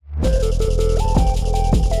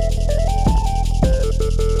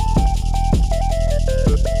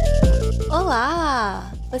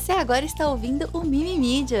Você agora está ouvindo o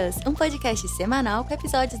Mimimídias, um podcast semanal com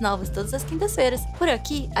episódios novos todas as quintas-feiras. Por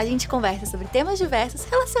aqui, a gente conversa sobre temas diversos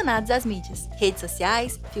relacionados às mídias. Redes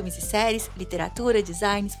sociais, filmes e séries, literatura,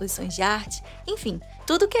 design, exposições de arte, enfim,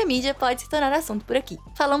 tudo que é mídia pode se tornar assunto por aqui.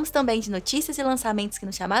 Falamos também de notícias e lançamentos que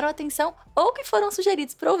nos chamaram a atenção ou que foram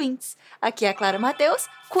sugeridos por ouvintes. Aqui é a Clara Matheus,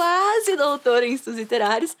 quase doutora em estudos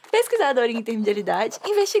literários, pesquisadora em intermedialidade,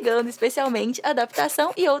 investigando especialmente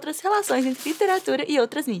adaptação e outras relações entre literatura e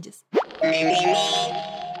outras mídias.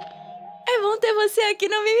 É bom ter você aqui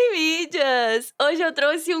no Mimimídias! Hoje eu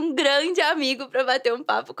trouxe um grande amigo para bater um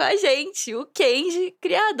papo com a gente, o Kenji,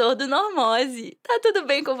 criador do Normose. Tá tudo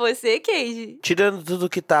bem com você, Kenji? Tirando tudo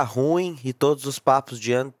que tá ruim e todos os papos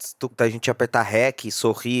de antes da gente apertar REC,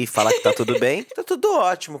 sorrir e falar que tá tudo bem, tá tudo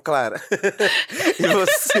ótimo, Clara. E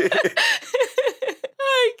você?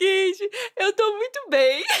 Ai, Kenji, eu tô muito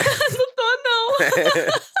bem. Não tô, não.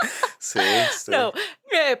 Sei. Não,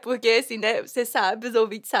 porque assim, né, você sabe, os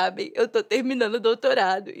ouvintes sabem, eu tô terminando o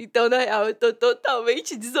doutorado, então na real eu tô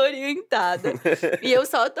totalmente desorientada. E eu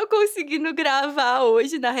só tô conseguindo gravar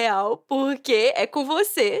hoje, na real, porque é com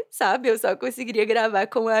você, sabe? Eu só conseguiria gravar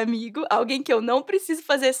com um amigo, alguém que eu não preciso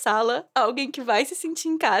fazer sala, alguém que vai se sentir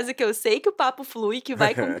em casa, que eu sei que o papo flui, que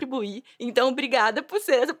vai contribuir. Então, obrigada por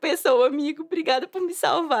ser essa pessoa, amigo, obrigada por me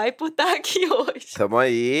salvar e por estar aqui hoje. Tamo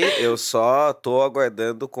aí, eu só tô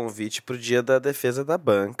aguardando o convite pro dia da defesa da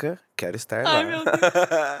banca. Quero estar lá. Ai, meu Deus.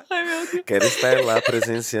 Ai, meu Deus. Quero estar lá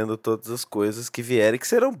presenciando todas as coisas que vierem, que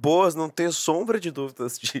serão boas, não tenho sombra de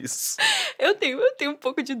dúvidas disso. Eu tenho um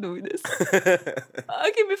pouco de dúvidas.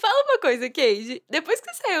 Ok, me fala uma coisa, Kenji. Depois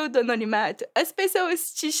que você saiu do anonimato, as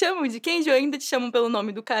pessoas te chamam de Kenji ou ainda te chamam pelo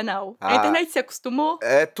nome do canal? A internet se acostumou?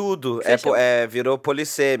 É tudo. Virou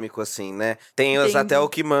polissêmico, assim, né? Tem os até o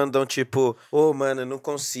que mandam, tipo, mano, eu não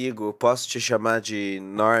consigo, posso te chamar de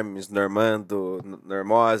Normes, Normando,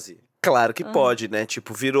 Normose? Claro que pode, né?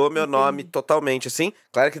 Tipo, virou meu nome totalmente, assim.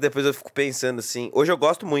 Claro que depois eu fico pensando, assim... Hoje eu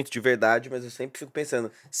gosto muito, de verdade, mas eu sempre fico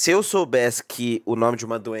pensando... Se eu soubesse que o nome de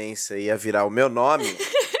uma doença ia virar o meu nome...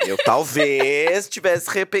 Eu talvez tivesse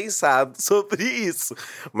repensado sobre isso.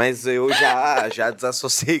 Mas eu já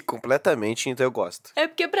desassociei completamente, então eu gosto. É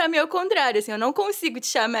porque pra mim é o contrário, assim, eu não consigo te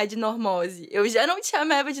chamar de normose. Eu já não te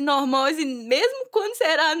chamava de normose mesmo quando você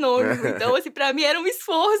era anônimo. Então, assim, pra mim era um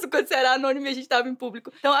esforço quando você era anônimo e a gente tava em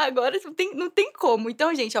público. Então, agora não tem como.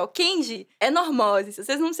 Então, gente, ó, Kenji é normose. Se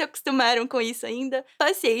vocês não se acostumaram com isso ainda,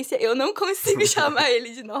 paciência, eu não consigo chamar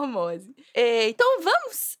ele de normose. Então,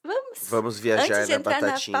 vamos. Vamos viajar Antes de na entrar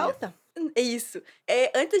batatinha. na pauta. Isso.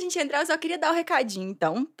 Antes da gente entrar, eu só queria dar um recadinho,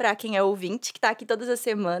 então, pra quem é ouvinte, que tá aqui todas as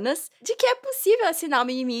semanas, de que é possível assinar o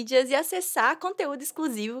Minimídias e acessar conteúdo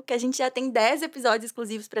exclusivo, que a gente já tem 10 episódios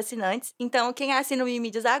exclusivos pra assinantes. Então, quem assina o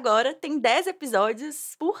Minimídias agora tem 10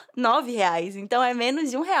 episódios por R$9. Então, é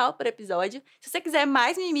menos de R$1 por episódio. Se você quiser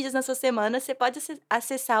mais Minimídias na sua semana, você pode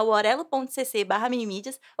acessar o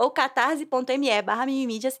orelo.cc/minimídias ou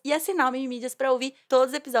catarse.me/minimídias e assinar o Minimídias pra ouvir todos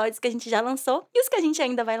os episódios que a gente já lançou e os que a gente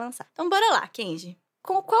ainda vai lançar. Então, bora lá, Kenji.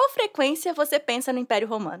 Com qual frequência você pensa no Império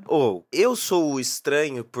Romano? Eu sou o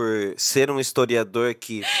estranho por ser um historiador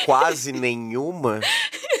que quase nenhuma...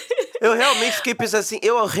 Eu realmente fiquei pensando assim,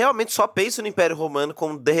 eu realmente só penso no Império Romano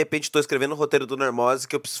quando de repente tô escrevendo o roteiro do Normose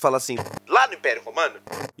que eu preciso falar assim, lá no Império Romano?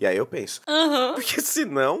 E aí eu penso. Porque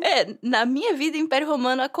senão... Na minha vida, o Império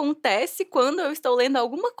Romano acontece quando eu estou lendo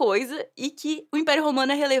alguma coisa e que o Império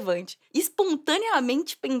Romano é relevante.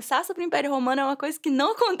 Espontaneamente pensar sobre o Império Romano é uma coisa que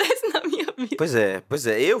não acontece na minha vida. Pois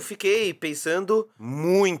é. Eu fiquei pensando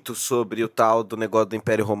muito sobre o tal do negócio do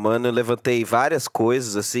Império Romano. Eu levantei várias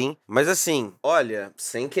coisas, assim. Mas assim, olha,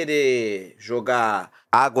 sem querer jogar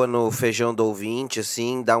água no feijão do ouvinte,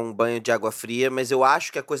 assim, dar um banho de água fria, mas eu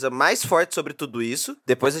acho que a coisa mais forte sobre tudo isso,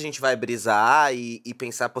 depois a gente vai brisar e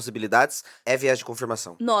pensar possibilidades, é viagem de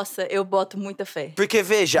confirmação. Nossa, eu boto muita fé. Porque,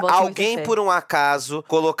 veja, alguém por um acaso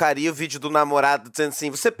colocaria o vídeo do namorado dizendo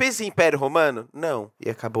assim, você pensa em Império Romano? Não. E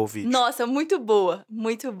acabou o vídeo. Nossa, muito boa,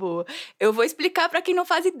 muito boa. Eu vou explicar pra quem não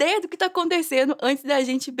faz ideia do que tá acontecendo antes da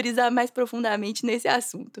gente brisar mais profundamente nesse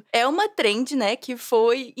assunto. É uma trend, né, que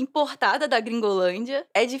foi importada da Gringolândia.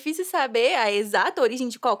 É difícil saber a exata origem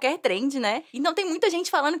de qualquer trend, né? Então tem muita gente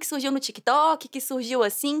falando que surgiu no TikTok, que surgiu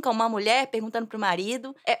assim, com uma mulher perguntando pro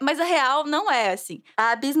marido. Mas a real não é assim.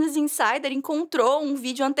 A Business Insider encontrou um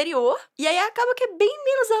vídeo anterior e aí acaba que é bem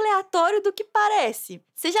menos aleatório do que parece.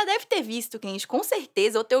 Você já deve ter visto, Kenji, com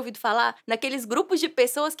certeza, ou ter ouvido falar naqueles grupos de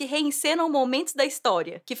pessoas que reencenam momentos da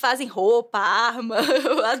história. Que fazem roupa, arma,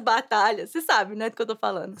 as batalhas. Você sabe, né, do que eu tô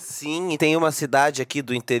falando. Sim, e tem uma cidade aqui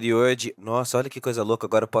do interior de... Nossa, olha que coisa louca,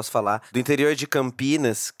 agora eu posso falar. Do interior de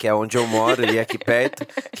Campinas, que é onde eu moro, ali aqui perto,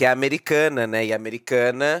 que é americana. americana, né? E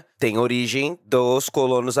americana tem origem dos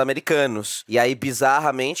colonos americanos. E aí,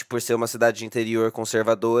 bizarramente, por ser uma cidade de interior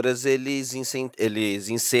conservadoras, eles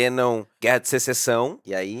encenam Guerra de Secessão.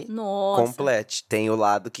 E aí, complete. Tem o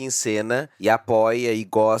lado que encena e apoia e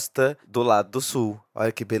gosta do lado do sul.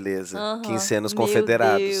 Olha que beleza. Que encena os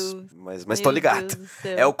confederados. Mas tô ligado.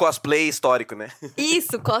 É o cosplay histórico, né?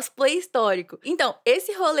 Isso, cosplay histórico. Então,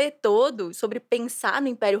 esse rolê todo sobre pensar no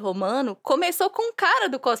Império Romano começou com um cara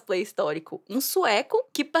do cosplay histórico. Um sueco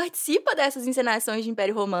que participa dessas encenações de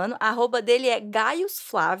Império Romano. A arroba dele é Gaius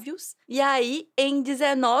Flavius. E aí, em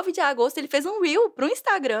 19 de agosto, ele fez um reel pro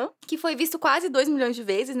Instagram, que foi visto quase 2 milhões de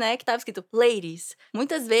vezes, né? Que tava escrito, Ladies,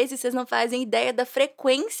 muitas vezes vocês não fazem ideia da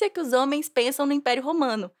frequência que os homens pensam no Império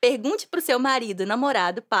Romano. Pergunte pro seu marido,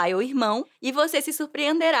 namorado, pai ou irmão, e você se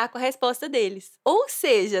surpreenderá com a resposta deles. Ou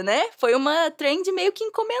seja, né? Foi uma trend meio que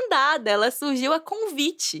encomendada, ela surgiu a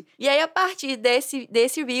convite. E aí, a partir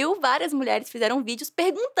desse reel, várias mulheres fizeram vídeos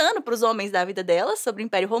perguntando pros homens da vida delas sobre o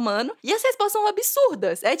Império Romano, e as respostas são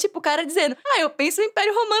absurdas. É tipo o cara dizendo, eu penso no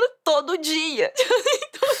Império Romano todo dia.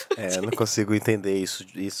 Eu não consigo entender isso.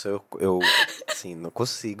 Eu assim, não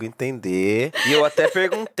consigo entender. E eu até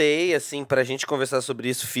perguntei, assim, pra gente conversar sobre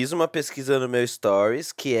isso, fiz uma pesquisa no meu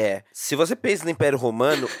Stories, que é, se você pensa no Império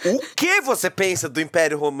Romano, o que você pensa do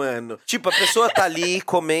Império Romano? Tipo, a pessoa tá ali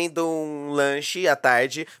comendo um lanche à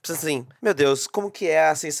tarde, pensa assim, meu Deus, como que é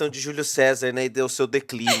a ascensão de Júlio César, né, e deu seu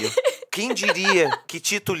declínio? Quem diria que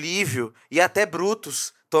Tito Livio e até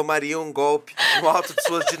Brutus tomariam um golpe no alto de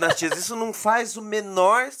suas dinastias? Isso não faz o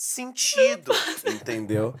menor sentido,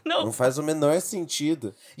 entendeu? Não faz o menor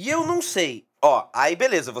sentido. E eu não sei. Aí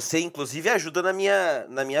beleza, você inclusive ajuda na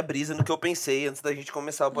minha brisa, no que eu pensei antes da gente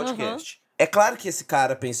começar o podcast. É claro que esse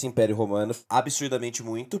cara pensa em Império Romano absurdamente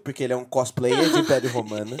muito, porque ele é um cosplayer de Império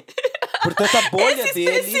Romano. Portanto, a bolha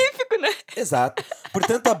dele... específico, né? Exato.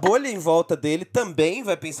 Portanto, a bolha em volta dele também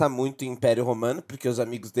vai pensar muito em Império Romano, porque os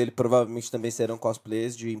amigos dele provavelmente também serão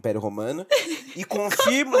cosplayers de Império Romano. E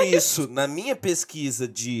confirmo isso na minha pesquisa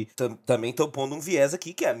de... Também tô pondo um viés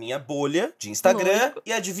aqui, que é a minha bolha de Instagram. Lógico.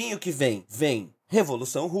 E adivinha o que vem? Vem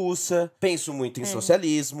Revolução Russa, penso muito em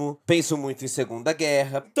socialismo, penso muito em Segunda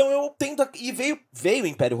Guerra. Então eu tendo... E veio o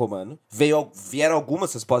Império Romano, vieram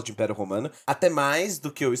algumas respostas de Império Romano, até mais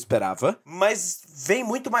do que eu esperava, mas vem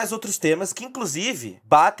muito mais outros temas que, inclusive,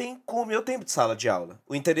 batem com o meu tempo de sala de aula.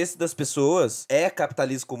 O interesse das pessoas é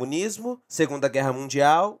capitalismo, comunismo, Segunda Guerra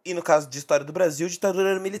Mundial e, no caso de História do Brasil,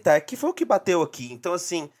 ditadura militar, que foi o que bateu aqui. Então,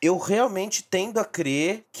 assim, eu realmente tendo a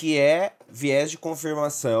crer que é viés de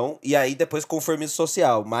confirmação, e aí depois conformismo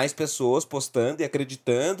social. Mais pessoas postando e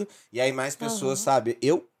acreditando, e aí mais pessoas, sabe?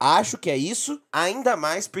 Eu acho que é isso, ainda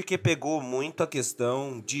mais porque pegou muito a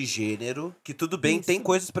questão de gênero, que tudo bem, tem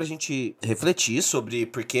coisas pra gente refletir sobre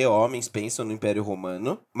por que homens pensam no Império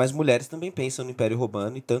Romano, mas mulheres também pensam no Império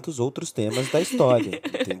Romano e tantos outros temas da história,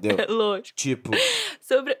 entendeu? Lógico. Tipo...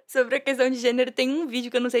 Sobre a questão de gênero, tem um vídeo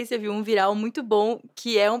que eu não sei se você viu, um viral muito bom,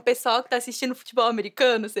 que é um pessoal que tá assistindo futebol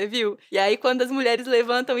americano, você viu? E aí, quando as mulheres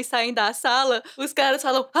levantam e saem da sala, os caras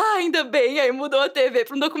falam, ainda bem, aí mudou a TV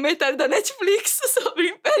pra um documentário da Netflix sobre o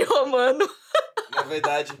Império Romano.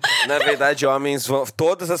 Na verdade, homens vão...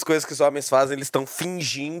 Todas as coisas que os homens fazem, eles estão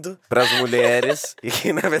fingindo pras mulheres. E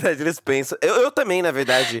que, na verdade, eles pensam... Eu também, na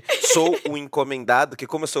verdade, sou o encomendado, que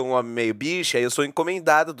como eu sou um homem meio bicho, aí eu sou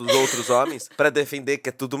encomendado dos outros homens pra defender que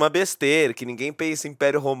é tudo uma besteira, que ninguém pensa em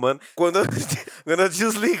Império Romano. Quando eu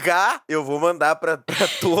desligar, eu vou mandar pra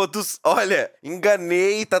todos. Olha,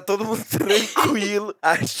 enganei, tá todo mundo tranquilo,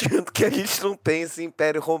 achando que a gente não pensa em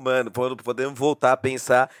Império Romano. Podemos voltar a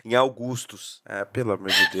pensar em Augustus. Pelo amor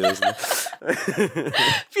de Deus, né?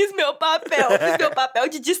 Fiz meu papel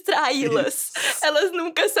de distraí-las. Elas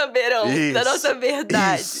nunca saberão da nossa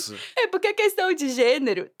verdade. Isso. Porque a questão de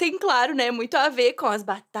gênero tem, claro, né, muito a ver com as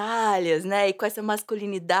batalhas, né, e com essa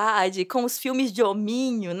masculinidade, com os filmes de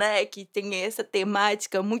hominho, né, que tem essa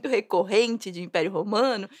temática muito recorrente de Império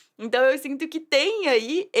Romano. Então eu sinto que tem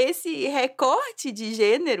aí esse recorte de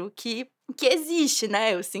gênero que existe,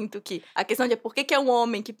 né? Eu sinto que a questão de por que é um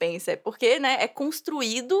homem que pensa, é porque, né, é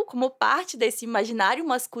construído como parte desse imaginário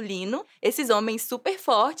masculino, esses homens super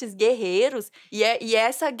fortes, guerreiros, e é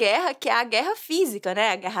essa guerra que é a guerra física,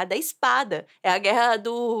 né? A guerra da espada, é a guerra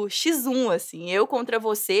do X1, assim, eu contra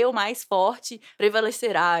você, o mais forte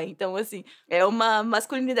prevalecerá. Então, assim, é uma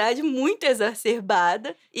masculinidade muito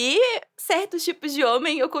exacerbada e certos tipos de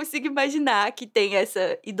homem eu consigo imaginar que tem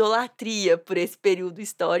essa idolatria por esse período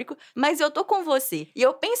histórico, mas mas eu tô com você. E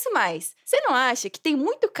eu penso mais. Você não acha que tem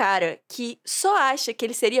muito cara que só acha que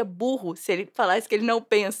ele seria burro se ele falasse que ele não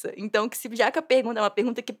pensa? Então, já que a pergunta é uma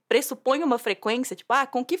pergunta que pressupõe uma frequência, tipo,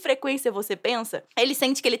 com que frequência você pensa? Ele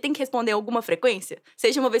sente que ele tem que responder alguma frequência?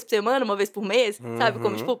 Seja uma vez por semana, uma vez por mês, sabe?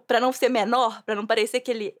 Como, tipo, pra não ser menor, pra não parecer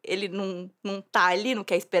que ele não tá ali no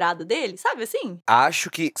que é esperado dele, sabe assim?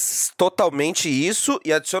 Acho que totalmente isso,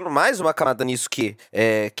 e adiciono mais uma camada nisso que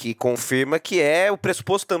confirma que é o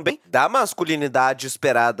pressuposto também da masculinidade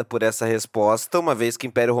esperada por essa resposta, uma vez que o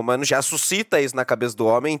Império Romano já suscita isso na cabeça do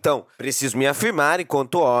homem. Então, preciso me afirmar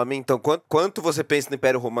enquanto homem. Então, quanto você pensa no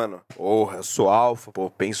Império Romano? Porra, eu sou alfa,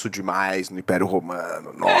 penso demais no Império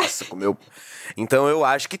Romano. Nossa, como eu... Então, eu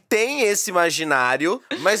acho que tem esse imaginário,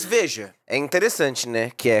 mas veja, é interessante,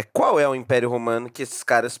 né? Que qual é o Império Romano que esses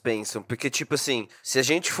caras pensam? Porque, tipo assim, se a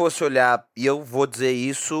gente fosse olhar, e eu vou dizer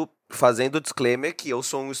isso fazendo o disclaimer que eu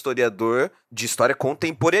sou um historiador de história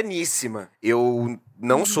contemporaníssima. Eu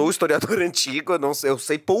não sou historiador antigo, eu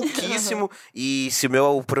sei pouquíssimo. E se o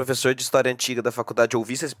meu professor de história antiga da faculdade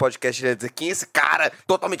ouvisse esse podcast, ele ia dizer: quem é esse cara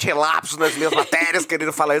totalmente relapso nas minhas matérias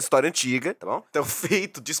querendo falar de história antiga, tá bom? Então,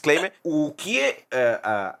 feito disclaimer. O que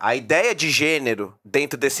a ideia de gênero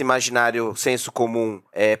dentro desse imaginário senso comum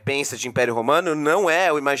pensa de Império Romano não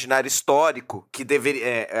é o imaginário histórico que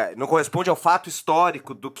deveria... não corresponde ao fato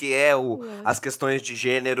histórico do que as questões de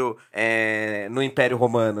gênero no Império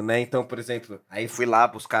Romano, né? Então, por exemplo, aí fui lá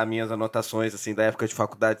buscar minhas anotações, assim, da época de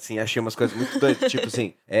faculdade, assim, achei umas coisas muito doidas, tipo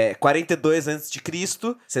assim, 42 a.C.,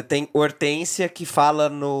 você tem Hortência que fala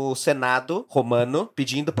no Senado romano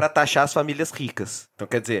pedindo pra taxar as famílias ricas. Então,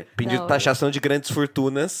 quer dizer, pedindo taxação de grandes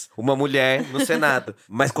fortunas, uma mulher no Senado.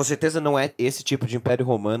 Mas com certeza não é esse tipo de Império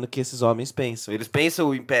Romano que esses homens pensam. Eles pensam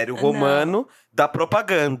o Império Romano da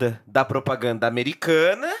propaganda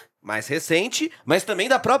americana, mais recente, mas também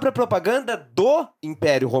da própria propaganda do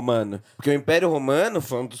Império Romano. Porque o Império Romano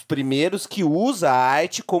foi um dos primeiros que usa a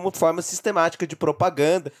arte como forma sistemática de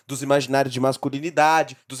propaganda dos imaginários de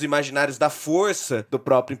masculinidade, dos imaginários da força do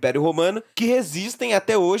próprio Império Romano, que resistem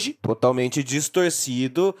até hoje, totalmente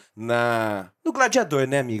distorcido no gladiador,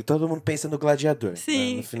 né, amigo? Todo mundo pensa no gladiador.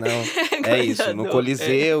 Sim. Né? No final, é isso. No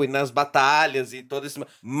Coliseu e nas batalhas e todo esse...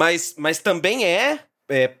 Mas também é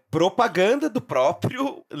propaganda do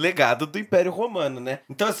próprio legado do Império Romano, né?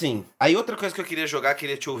 Então, assim, aí outra coisa que eu queria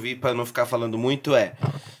te ouvir pra não ficar falando muito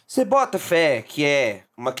você bota fé que é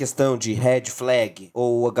uma questão de red flag?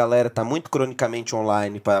 Ou a galera tá muito cronicamente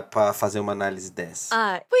online pra fazer uma análise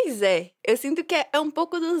dessa? Pois é. Eu sinto que é um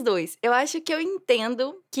pouco dos dois. Eu acho que eu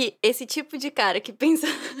entendo que esse tipo de cara que pensa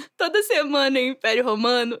toda semana em Império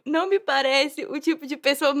Romano não me parece o tipo de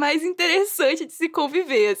pessoa mais interessante de se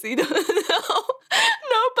conviver, assim.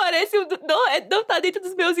 Não parece, não tá dentro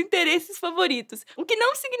dos meus interesses favoritos. O que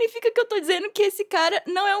não significa que eu tô dizendo que esse cara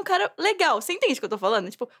não é um cara legal. Você entende o que eu tô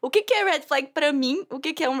falando? Tipo, o que é red flag pra mim? O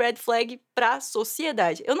que é um red flag pra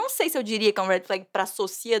sociedade? Eu não sei se eu diria que é um red flag pra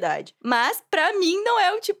sociedade, mas pra mim não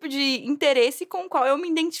é o tipo de interesse com o qual eu me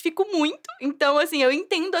identifico muito. Então, assim, eu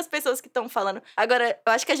entendo as pessoas que estão falando. Agora,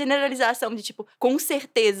 eu acho que a generalização de, tipo, com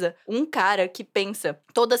certeza, um cara que pensa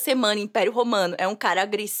toda semana em Império Romano é um cara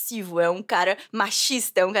agressivo, é um cara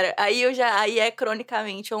machista, é um cara... Aí é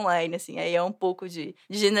cronicamente online, assim. Aí é um pouco de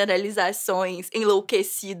generalizações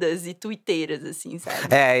enlouquecidas e tuiteiras, assim, sabe?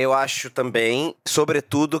 Eu acho também,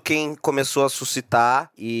 sobretudo quem começou a suscitar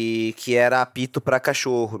e que era apito pra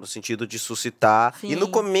cachorro, no sentido de suscitar. Sim. E no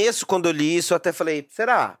começo, quando eu li isso, eu até falei,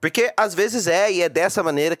 será? Porque às vezes e é dessa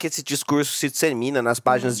maneira que esse discurso se dissemina nas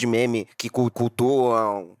páginas de meme que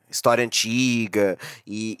cultuam história antiga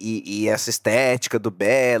e essa estética do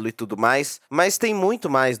belo e tudo mais. Mas tem muito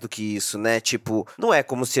mais do que isso, né? Tipo, não é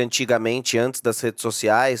como se antigamente, antes das redes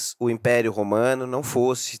sociais, o Império Romano não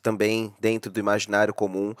fosse também, dentro do imaginário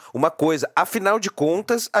comum, uma coisa. Afinal de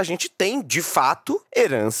contas, a gente tem, de fato,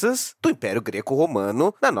 heranças do Império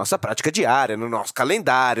Greco-Romano na nossa prática diária, no nosso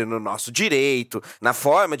calendário, no nosso direito, na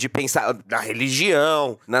forma de pensar, na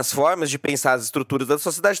religião, nas formas de pensar as estruturas da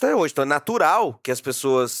sociedade até hoje. Então é natural que as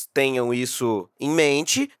pessoas tenham isso em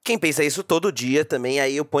mente. Quem pensa isso todo dia também,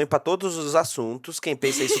 aí eu ponho pra todos os assuntos. Quem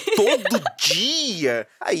pensa isso todo dia,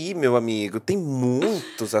 aí, meu amigo, tem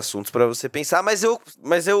muitos assuntos pra você pensar,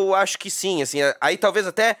 mas eu acho que sim, assim, aí talvez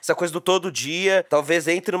até essa coisa do todo dia, talvez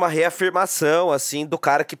entre numa reafirmação, assim, do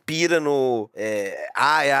cara que pira é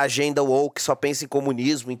a agenda woke, só pensa em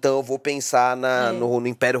comunismo, então eu vou pensar no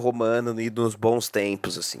Império Romano e nos bons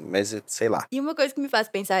tempos, assim, mas sei lá. E uma coisa que me faz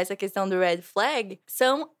pensar essa questão do red flag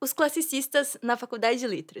são são os classicistas na faculdade de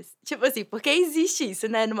letras. Tipo assim, porque existe isso,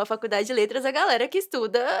 né? Numa faculdade de letras, a galera que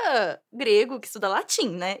estuda grego, que estuda latim,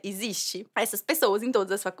 né? Existe essas pessoas em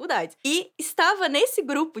todas as faculdades. E estava nesse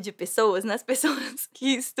grupo de pessoas, nas pessoas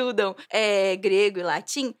que estudam grego e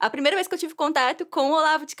latim, a primeira vez que eu tive contato com o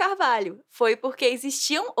Olavo de Carvalho foi porque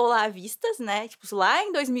existiam olavistas, né? Tipo, lá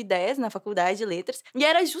em 2010, na faculdade de letras, e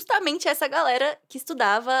era justamente essa galera que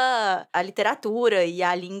estudava a literatura e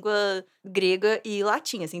a língua grega e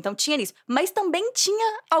latim, assim. Então tinha isso. Mas também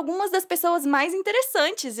tinha algumas das pessoas mais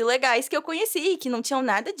interessantes e legais que eu conheci, que não tinham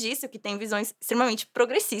nada disso, que têm visões extremamente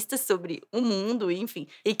progressistas sobre o mundo, enfim.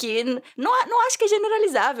 E que não acho que é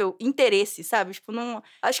generalizável interesse, sabe? Tipo, não.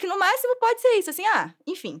 Acho que no máximo pode ser isso, assim,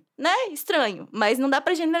 enfim, né? Estranho. Mas não dá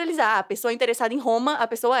pra generalizar. A pessoa interessada em Roma, a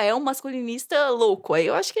pessoa é um masculinista louco. Aí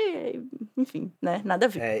eu acho que, enfim, né? Nada a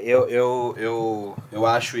ver. Eu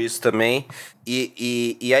acho isso também.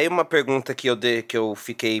 E aí uma pergunta que eu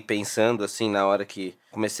fiquei pensando, assim, na hora que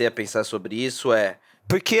comecei a pensar sobre isso é: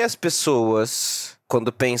 por que as pessoas,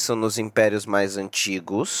 quando pensam nos impérios mais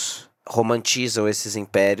antigos, romantizam esses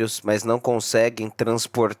impérios, mas não conseguem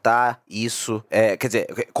transportar isso, quer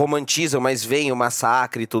dizer, romantizam, mas veem o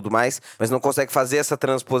massacre e tudo mais, mas não conseguem fazer essa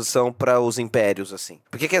transposição para os impérios, assim.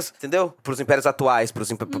 Por que entendeu? Para os impérios atuais, para os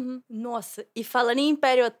Nossa, e falando em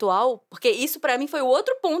império atual, porque isso pra mim foi o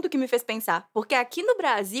outro ponto que me fez pensar, porque aqui no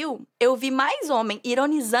Brasil, eu vi mais homem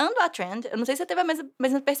ironizando a trend, eu não sei se você teve a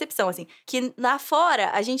mesma percepção, assim, que lá fora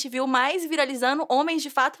a gente viu mais viralizando homens de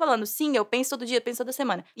fato falando, sim, eu penso todo dia, penso toda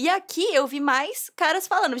semana. E aqui eu vi mais caras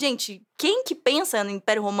falando, gente, quem que pensa no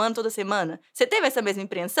Império Romano toda semana? Você teve essa mesma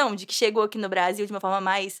impressão de que chegou aqui no Brasil de uma forma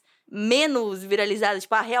menos viralizada,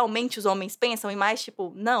 tipo, realmente os homens pensam, e mais,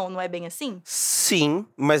 tipo, não é bem assim? Sim,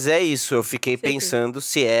 mas é isso. Eu fiquei pensando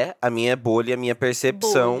se é a minha bolha, a minha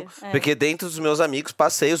percepção. Porque dentro dos meus amigos,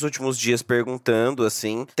 passei os últimos dias perguntando,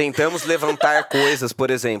 assim. Tentamos levantar coisas, por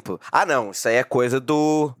exemplo. Não, isso aí é coisa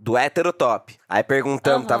do heterotop. Aí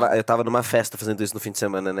perguntamos, eu tava numa festa fazendo isso no fim de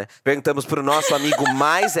semana, né? Perguntamos pro nosso amigo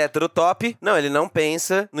mais heterotop. Não, ele não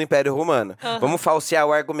pensa no Império Romano. Vamos falsear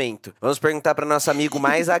o argumento. Vamos perguntar pra nosso amigo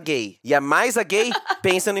mais a gay. E a mais a gay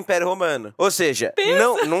pensa no Império Romano. Ou seja,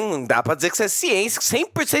 não dá pra dizer que isso é ciência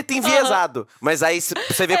 100% enviesado. Mas aí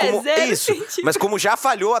você vê como isso. Sentido. Mas como já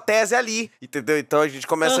falhou a tese ali, entendeu? Então a gente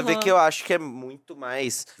começa a ver que eu acho que é muito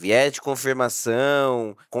mais viés de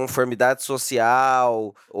confirmação, conformidade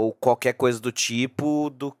social ou qualquer coisa do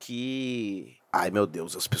tipo do que... Ai, meu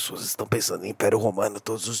Deus, as pessoas estão pensando em Império Romano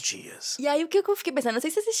todos os dias. E aí, o que eu fiquei pensando? Não sei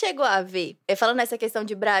se você chegou a ver, falando nessa questão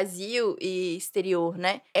de Brasil e exterior,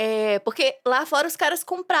 né? Porque lá fora os caras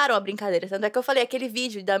compraram a brincadeira. Tanto é que eu falei, aquele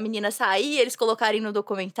vídeo da menina sair, eles colocarem no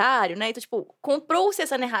documentário, né? Então, tipo, comprou-se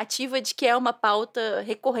essa narrativa de que é uma pauta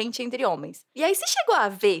recorrente entre homens. E aí, você chegou a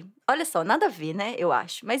ver, olha só, nada a ver, né? Eu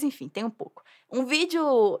acho. Mas enfim, tem um pouco. Um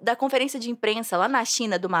vídeo da conferência de imprensa lá na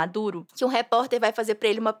China, do Maduro, que um repórter vai fazer pra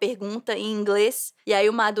ele uma pergunta em inglês, e aí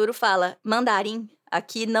o Maduro fala, mandarim.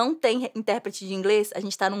 Aqui não tem intérprete de inglês, a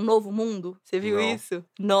gente tá num novo mundo. Você viu isso?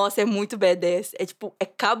 Nossa, é muito badass. É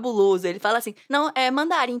cabuloso. Ele fala assim, não, é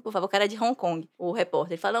mandarim, por favor. O cara é de Hong Kong, o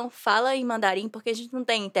repórter. Ele fala, não, fala em mandarim, porque a gente não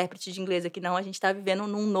tem intérprete de inglês aqui, não. A gente tá vivendo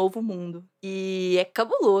num novo mundo. E é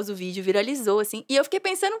cabuloso o vídeo, viralizou, assim. E eu fiquei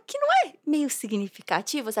pensando que não é meio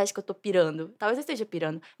significativo, você acha que eu tô pirando? Talvez eu esteja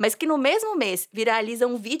pirando. Mas que no mesmo mês viraliza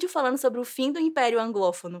um vídeo falando sobre o fim do Império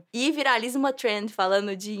Anglófono e viraliza uma trend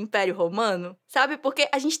falando de Império Romano, sabe? Porque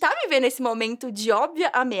a gente tá vivendo esse momento de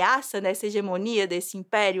óbvia ameaça nessa hegemonia desse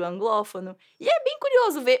império anglófono. E é bem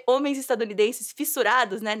curioso ver homens estadunidenses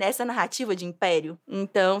fissurados, né, nessa narrativa de império.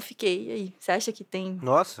 Então, fiquei aí. Você acha que tem...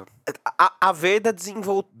 Nossa. A ver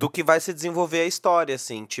do que vai se desenvolver a história,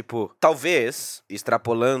 assim. Tipo, talvez,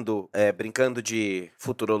 extrapolando, brincando de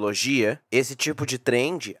futurologia, esse tipo de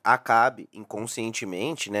trend acabe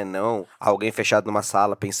inconscientemente, né? Não alguém fechado numa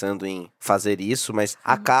sala pensando em fazer isso, mas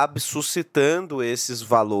acabe suscitando esses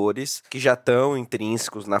valores que já estão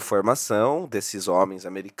intrínsecos na formação desses homens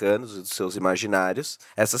americanos e dos seus imaginários.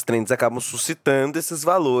 Essas trends acabam suscitando esses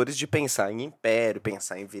valores de pensar em império,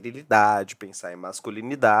 pensar em virilidade, pensar em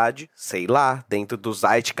masculinidade, sei lá, dentro do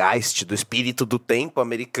zeitgeist, do espírito do tempo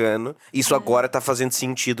americano. Isso agora tá fazendo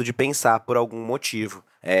sentido de pensar por algum motivo.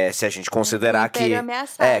 Se a gente considerar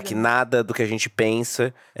que nada do que a gente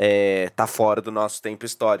pensa tá fora do nosso tempo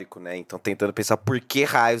histórico, né? Então, tentando pensar por que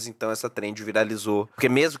raios, então, essa trend viralizou. Porque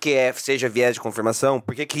mesmo que seja viés de confirmação,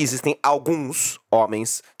 por que existem alguns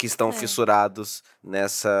homens que estão fissurados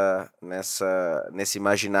nesse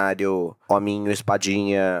imaginário hominho,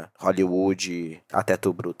 espadinha, Hollywood, até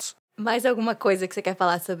tu, Brutus? Mais alguma coisa que você quer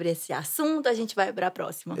falar sobre esse assunto? A gente vai pra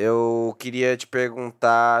próxima. Eu queria te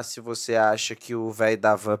perguntar se você acha que o velho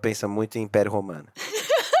da van pensa muito em Império Romano.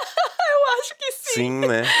 Eu acho que sim. Sim,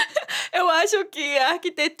 né? Eu acho que a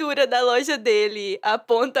arquitetura da loja dele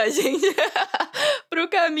aponta a gente pro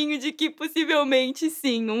caminho de que possivelmente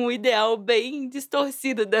sim, um ideal bem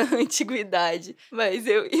distorcido da antiguidade. Mas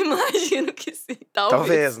eu imagino que sim,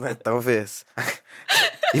 Talvez, né? Talvez.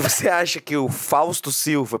 E você acha que o Fausto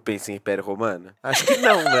Silva pensa em Império Romano? Acho que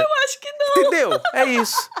não, né? Eu acho que não. Entendeu? É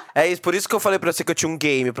isso. É isso. Por isso que eu falei pra você que eu tinha um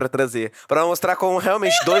game pra trazer. Pra mostrar como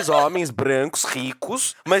realmente dois homens brancos,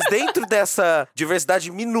 ricos, mas dentro dessa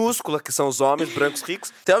diversidade minúscula que são os homens brancos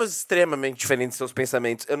ricos, tem homens extremamente diferentes em seus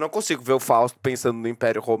pensamentos. Eu não consigo ver o Fausto pensando no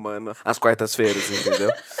Império Romano às quartas-feiras,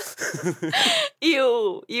 entendeu?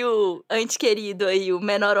 E o antequerido aí, o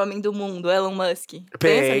menor homem do mundo, Elon Musk? Pensa no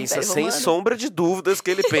Pensa, Império sem Romano? sombra de dúvidas que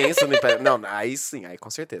ele pensa no Império... Não, aí sim, aí com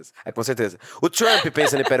certeza. Aí com certeza. O Trump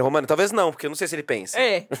pensa no Império Romano? Talvez não, porque eu não sei se ele pensa.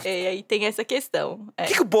 Aí tem essa questão. O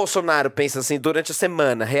que o Bolsonaro pensa, assim, durante a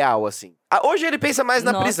semana real, assim? Hoje ele pensa mais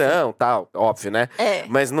na prisão, tal, óbvio, né?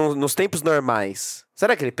 Mas nos tempos normais.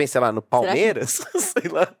 Será que ele pensa lá no Palmeiras? Sei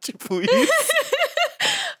lá, tipo isso.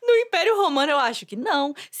 No Império Romano, eu acho que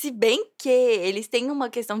não. Se bem que eles têm uma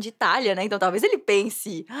questão de Itália, né? Então talvez ele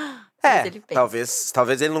pense.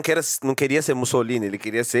 Talvez ele não queria ser Mussolini, ele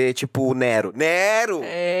queria ser, tipo, o Nero. Nero!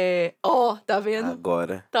 Tá vendo?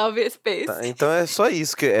 Agora. Talvez pense. Tá, então é só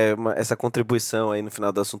isso, que é essa contribuição aí no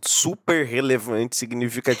final do assunto super relevante,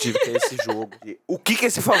 significativa que é esse jogo. E o que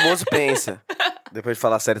esse famoso pensa? Depois de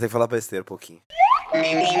falar sério, tem que falar besteira um pouquinho.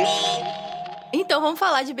 Então vamos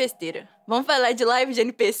falar de besteira. Vamos falar de live de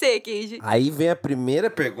NPC, Keiji? Aí vem a primeira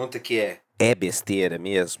pergunta que é besteira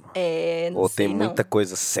mesmo? Não Ou sei, tem muita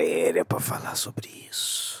coisa séria pra falar sobre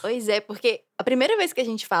isso? Pois é, porque a primeira vez que a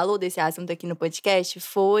gente falou desse assunto aqui no podcast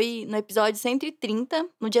foi no episódio 130,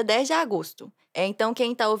 no dia 10 de agosto. Então,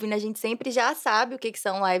 quem tá ouvindo a gente sempre já sabe o que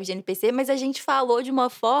são lives de NPC, mas a gente falou de uma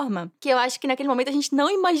forma que eu acho que naquele momento a gente não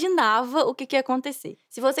imaginava o que ia acontecer.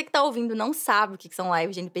 Se você que tá ouvindo não sabe o que são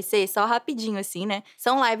lives de NPC, só rapidinho assim, né?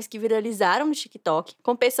 São lives que viralizaram no TikTok,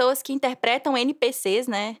 com pessoas que interpretam NPCs,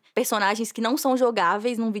 né? Personagens que não são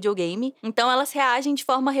jogáveis num videogame. Então, elas reagem de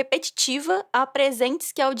forma repetitiva a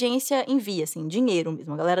presentes que a audiência envia, assim, dinheiro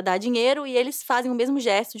mesmo. A galera dá dinheiro e eles fazem o mesmo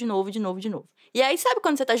gesto de novo, de novo, de novo. E aí, sabe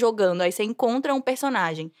quando você tá jogando, aí você encontra um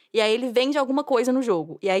personagem, e aí ele vende alguma coisa no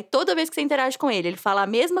jogo, e aí toda vez que você interage com ele, ele fala a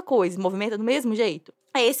mesma coisa, movimenta do mesmo jeito?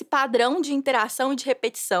 É esse padrão de interação e de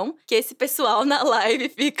repetição que esse pessoal na live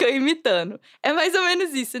fica imitando. É mais ou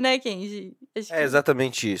menos isso, né, Kenji? É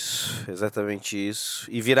exatamente isso.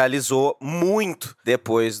 E viralizou muito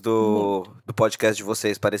depois do podcast de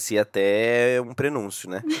vocês. Parecia até um prenúncio,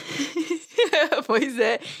 né? Pois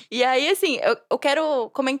é. E aí, assim, eu quero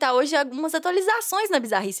comentar hoje algumas atualizações na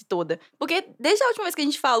bizarrice toda. Porque desde a última vez que a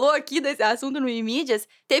gente falou aqui desse assunto no E-Mídias,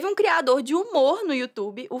 teve um criador de humor no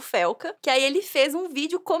YouTube, o Felca, que aí ele fez um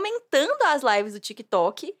vídeo comentando as lives do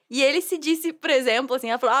TikTok. E ele se disse, por exemplo, assim,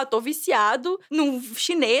 ela falou, tô viciado num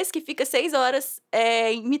chinês que fica 6 horas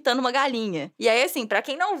imitando uma galinha. E aí, assim, pra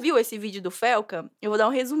quem não viu esse vídeo do Felca, eu vou dar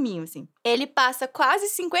um resuminho, assim. Ele passa quase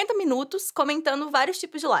 50 minutos comentando vários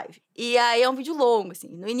tipos de live. E aí é um vídeo longo, assim.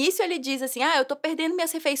 No início ele diz assim, eu tô perdendo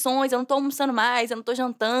minhas refeições, eu não tô almoçando mais, eu não tô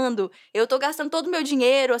jantando, eu tô gastando todo o meu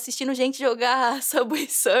dinheiro assistindo gente jogar Subway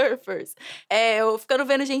Surfers, eu ficando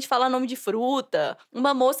vendo gente falar nome de fruta,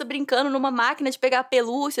 uma moça brincando numa máquina de pegar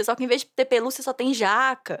pelúcia, só que em vez de ter pelúcia só tem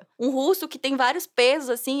jaca, um russo que tem vários pesos,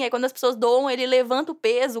 assim, aí quando as pessoas doam, ele levanta o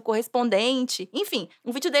peso correspondente. Enfim,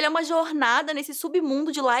 o vídeo dele é uma jornada nesse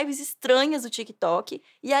submundo de lives estranhas do TikTok,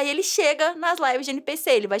 e aí ele chega nas lives de NPC,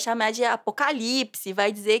 ele vai chamar de apocalipse,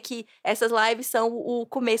 vai dizer que essas lives são o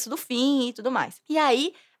começo do fim e tudo mais. E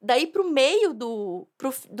aí, daí pro meio do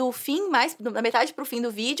fim, mais da metade pro fim do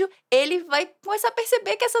vídeo, ele vai começar a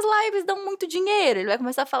perceber que essas lives dão muito dinheiro, ele vai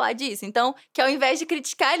começar a falar disso. Então, que ao invés de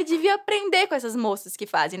criticar, ele devia aprender com essas moças que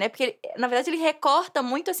fazem, né? Porque, na verdade, ele recorta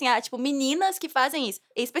muito, assim, tipo, meninas que fazem isso.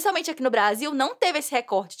 E, especialmente aqui no Brasil, não teve esse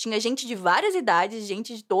recorte. Tinha gente de várias idades,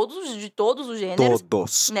 gente de todos os gêneros.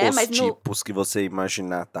 Todos né? os Mas tipos que você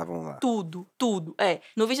imaginar estavam lá. Tudo.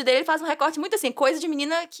 No vídeo dele, ele faz um recorte muito assim, coisa de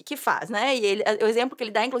menina que faz, né? E o exemplo que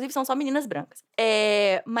ele dá, inclusive, são só meninas brancas.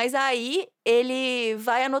 Mas aí, ele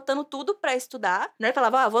vai anotando tudo pra estudar, né? Ele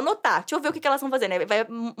falava, vou anotar, deixa eu ver o que elas vão fazer, né? Vai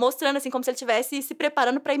mostrando, assim, como se ele estivesse se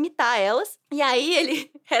preparando pra imitar elas. E aí,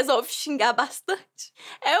 ele resolve xingar bastante.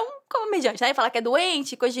 É um comediante, né? Ele fala que é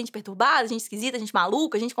doente, coisa de gente perturbada, gente esquisita, gente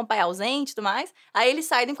maluca, gente com pai ausente e tudo mais. Aí ele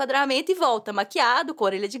sai do enquadramento e volta maquiado, com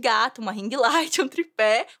orelha de gato, uma ring light, um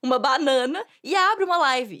tripé, uma banana e abre uma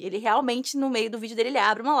live. Ele realmente, no meio do vídeo dele, ele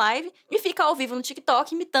abre uma live e fica ao vivo no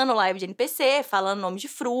TikTok imitando live de NPC, falando nome de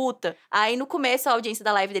fruta. Aí no começo a audiência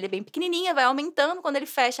da live dele é bem pequenininha, vai aumentando. Quando ele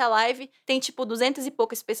fecha a live, tem tipo 200 e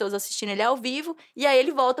poucas pessoas assistindo ele ao vivo. E aí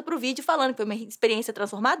ele volta pro vídeo falando que foi uma experiência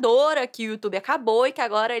transformadora, que o YouTube acabou e que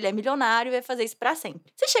agora ele é milionário e vai fazer isso pra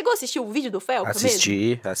sempre. Você chegou a assistir o vídeo do Felca mesmo? Você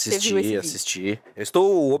viu esse vídeo? Assisti. Eu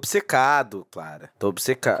estou obcecado, Clara. Tô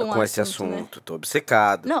obcecado com esse assunto. Né? Tô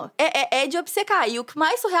obcecado. Não, é de obcecar. E o que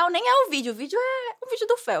mais surreal nem é o vídeo. O vídeo é um vídeo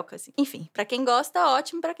do Felca, assim. Enfim, pra quem gosta,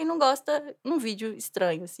 ótimo. Pra quem não gosta, um vídeo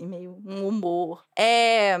estranho, assim, meio um humor.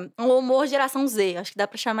 É um humor geração Z, acho que dá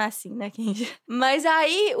pra chamar assim, né, Kenji? Mas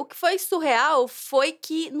aí, o que foi surreal foi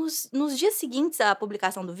que nos dias seguintes à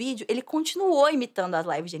publicação do vídeo, ele continuou imitando as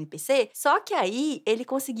lives de NPC, só que aí ele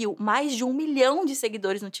conseguiu mais de 1 milhão de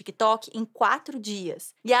seguidores no TikTok em 4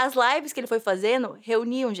 dias. E as lives que ele foi fazendo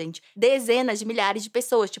reuniam, gente, dezenas de milhares de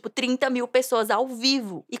pessoas, tipo 30 mil pessoas ao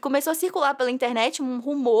vivo. E começou a circular pela internet um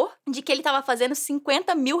rumor de que ele tava fazendo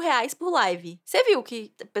 50 mil reais por live. Você viu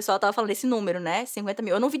que o pessoal tava falando desse número, né? 50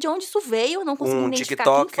 mil. Eu não vi de onde isso veio, não consegui identificar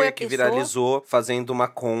quem foi a pessoa. Que viralizou fazendo uma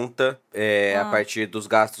conta a partir dos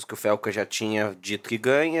gastos que o Felca já tinha dito que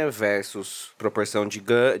ganha versus proporção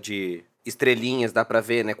de estrelinhas, dá pra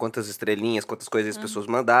ver, né? Quantas estrelinhas, quantas coisas as pessoas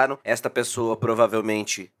mandaram. Esta pessoa,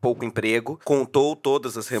 provavelmente, pouco emprego, contou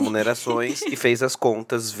todas as remunerações e fez as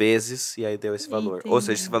contas vezes, e aí deu esse valor. Entendi. Ou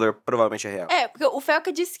seja, esse valor provavelmente é real. É, porque o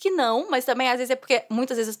Felca disse que não, mas também às vezes é porque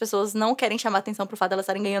muitas vezes as pessoas não querem chamar atenção pro fato de elas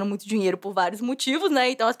estarem ganhando muito dinheiro por vários motivos,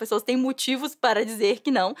 né? Então as pessoas têm motivos para dizer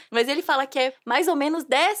que não. Mas ele fala que é mais ou menos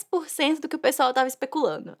 10% do que o pessoal tava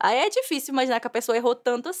especulando. Aí é difícil imaginar que a pessoa errou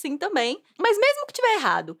tanto assim também. Mas mesmo que tiver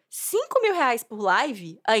errado, 5 mil reais por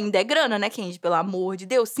live ainda é grana, né, Kenji? Pelo amor de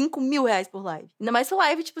Deus, 5 mil reais por live. Ainda mais por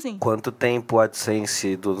live, tipo assim. Quanto tempo o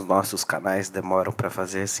AdSense dos nossos canais demoram pra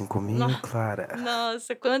fazer 5 mil, Clara?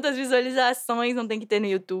 Nossa, quantas visualizações não tem que ter no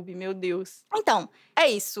YouTube, meu Deus. Então, é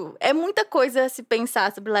isso. É muita coisa a se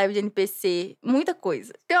pensar sobre live de NPC. Muita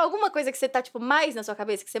coisa. Tem alguma coisa que você tá, tipo, mais na sua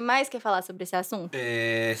cabeça, que você mais quer falar sobre esse assunto?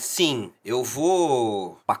 Sim. Eu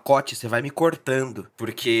vou... Pacote, você vai me cortando.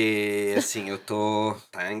 Porque, assim, eu tô...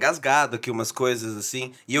 Tá engasgado aqui umas coisas,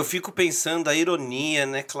 assim. E eu fico pensando a ironia,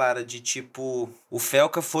 né, Clara, de, tipo... O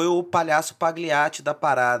Felca foi o palhaço Pagliatti da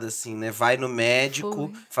parada, assim, né? Vai no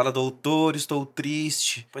médico, fala, doutor, estou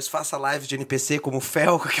triste. Pois faça live de NPC como o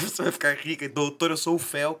Felca, que você vai ficar rica. Doutor, eu sou o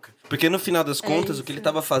Felca. Porque no final das contas, o que ele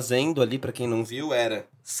tava fazendo ali, pra quem não viu, era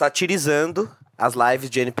satirizando as lives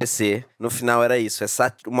de NPC. No final era isso,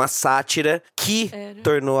 uma sátira que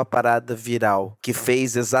tornou a parada viral. Que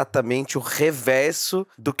fez exatamente o reverso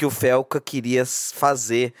do que o Felca queria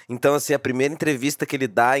fazer. Então, assim, a primeira entrevista que ele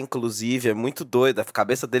dá, inclusive, é muito doida. A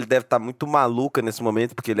cabeça dele deve estar muito maluca nesse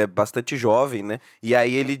momento, porque ele é bastante jovem, né? E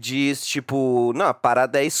aí ele diz, tipo, não, a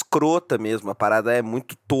parada é escrota mesmo, a parada é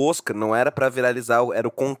muito tosca, não era pra viralizar, era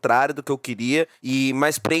o contrário do que eu queria,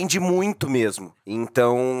 mas prende muito mesmo.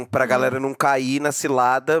 Então, pra galera não cair na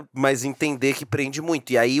cilada, mas entender que prende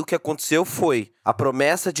muito. E aí o que aconteceu foi, a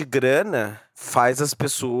promessa de grana faz as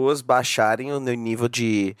pessoas baixarem o nível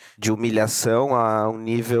de humilhação a um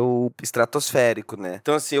nível estratosférico, né?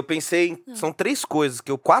 Então, assim, eu pensei, são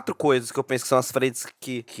 4 coisas que eu penso que são as frentes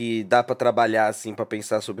que dá pra trabalhar, assim, pra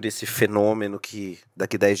pensar sobre esse fenômeno que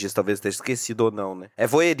daqui 10 dias talvez esteja esquecido ou não, né? É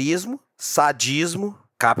voyeurismo, sadismo,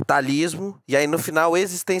 capitalismo e aí no final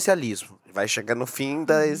existencialismo. Vai chegar no fim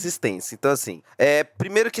da existência. Então, assim,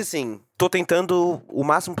 primeiro que, assim, tô tentando o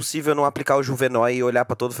máximo possível não aplicar o Juvenói e olhar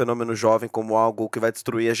pra todo fenômeno jovem como algo que vai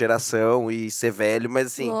destruir a geração e ser velho, mas,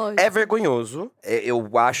 assim, é vergonhoso.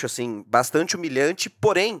 Eu acho, assim, bastante humilhante,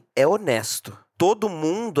 porém, é honesto. Todo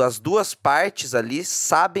mundo, as duas partes ali,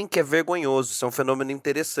 sabem que é vergonhoso. Isso é um fenômeno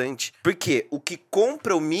interessante. Porque o que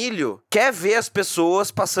compra o milho quer ver as pessoas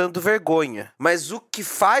passando vergonha. Mas o que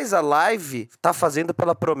faz a live tá fazendo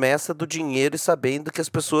pela promessa do dinheiro e sabendo que as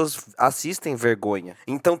pessoas assistem vergonha.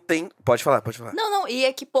 Então tem... Pode falar. Não, e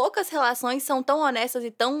é que poucas relações são tão honestas e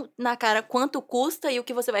tão na cara quanto custa e o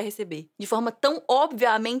que você vai receber. De forma tão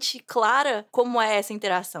obviamente clara como é essa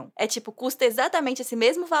interação. É tipo, custa exatamente esse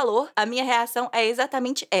mesmo valor, a minha reação é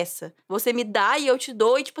exatamente essa. Você me dá e eu te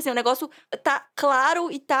dou e, tipo assim, o negócio tá claro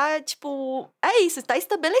e tá, tipo... É isso, tá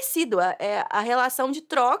estabelecido. A relação de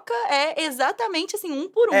troca é exatamente, assim, 1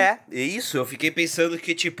 por 1. É isso. Eu fiquei pensando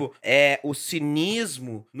que, tipo, é o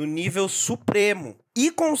cinismo no nível supremo.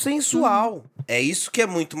 e consensual. É isso que é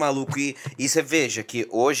muito maluco. E você veja que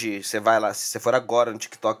hoje, você vai lá, se você for agora no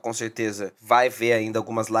TikTok, com certeza vai ver ainda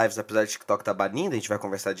algumas lives, apesar de TikTok tá banindo, a gente vai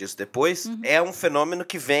conversar disso depois. É um fenômeno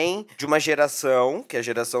que vem de uma geração, que é a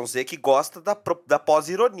geração Z, que gosta da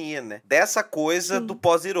pós-ironia, né? Dessa coisa do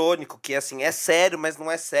pós-irônico, que assim, é sério, mas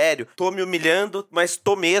não é sério. Tô me humilhando, mas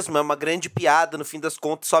tô mesmo, é uma grande piada, no fim das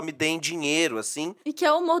contas só me deem dinheiro, assim. E que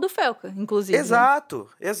é o humor do Felca, inclusive. Exato.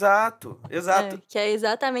 Que é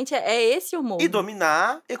exatamente, esse humor. E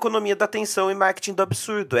dominar a economia da atenção e marketing do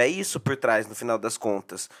absurdo. É isso por trás, no final das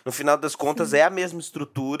contas. No final das contas, é a mesma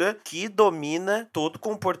estrutura que domina todo o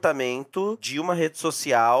comportamento de uma rede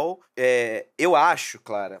social. Eu acho,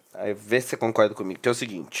 Clara, aí vê se você concorda comigo, que é o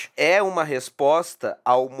seguinte. É uma resposta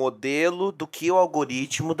ao modelo do que o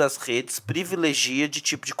algoritmo das redes privilegia de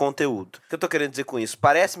tipo de conteúdo. O que eu tô querendo dizer com isso?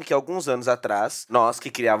 Parece-me que alguns anos atrás, nós que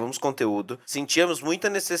criávamos conteúdo, sentíamos muita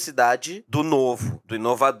necessidade do novo, do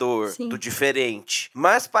inovador, do diferente.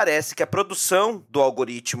 Mas parece que a produção do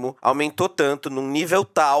algoritmo aumentou tanto num nível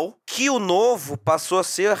tal que o novo passou a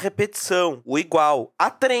ser a repetição, o igual, a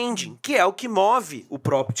trending, que é o que move o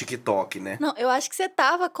próprio TikTok, né? Não, eu acho que você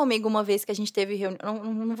tava comigo uma vez que a gente teve reunião,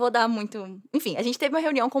 não vou dar muito... Enfim, a gente teve uma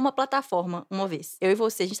reunião com uma plataforma uma vez. Eu e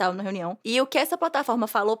você, a gente tava na reunião. E o que essa plataforma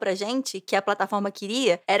falou pra gente, que a plataforma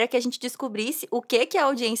queria, era que a gente descobrisse o que a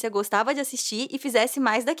audiência gostava de assistir e fizesse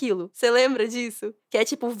mais daquilo. Você lembra disso? Que é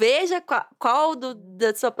tipo, veja qual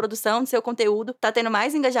da sua produção, do seu conteúdo, tá tendo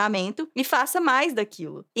mais engajamento e faça mais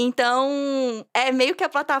daquilo. Então, é meio que a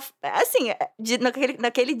plataforma... Assim,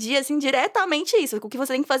 naquele dia, assim, diretamente isso. O que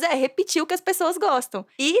você tem que fazer é repetir o que as pessoas gostam.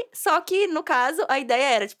 E, só que, no caso, a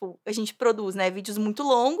ideia era, tipo, a gente produz, né, vídeos muito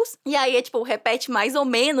longos, e aí, tipo, repete mais ou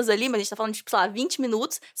menos ali, mas a gente tá falando de, tipo, sei lá, 20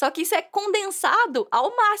 minutos, só que isso é condensado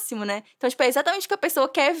ao máximo, né? Então, tipo, é exatamente o que a pessoa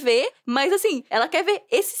quer ver, mas, assim, ela quer ver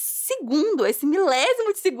esse segundo, esse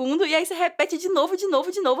milésimo de segundo, e aí você repete de novo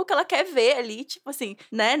o que ela quer ver ali, tipo assim,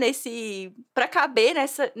 né, pra caber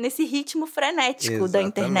nesse ritmo frenético da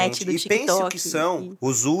internet, do e TikTok. E pense o que são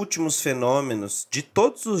os últimos fenômenos de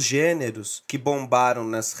todos os gêneros que bombaram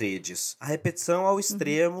nas redes. A repetição ao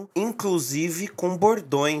extremo, inclusive com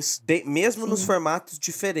bordões, mesmo nos formatos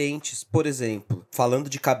diferentes. Por exemplo, falando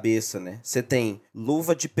de cabeça, né? Você tem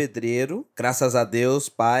luva de pedreiro, graças a Deus,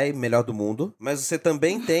 pai, melhor do mundo. Mas você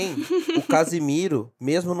também tem o Casimiro,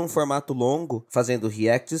 mesmo num formato longo, fazendo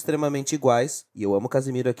reacts extremamente iguais. E eu amo o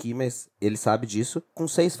Casimiro aqui, mas ele sabe disso. Com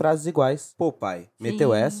 6 frases iguais. Pô, pai,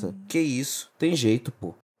 meteu essa? Que isso? Tem jeito,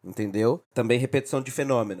 pô. Entendeu? Também repetição de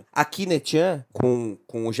fenômeno. Aqui, Netian, com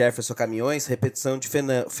o Jefferson Caminhões, repetição de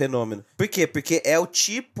fenômeno. Por quê? Porque é o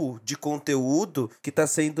tipo de conteúdo que tá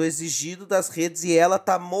sendo exigido das redes e ela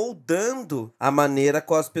tá moldando a maneira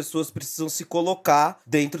como as pessoas precisam se colocar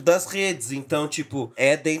dentro das redes. Então, tipo,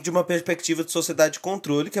 é dentro de uma perspectiva de sociedade de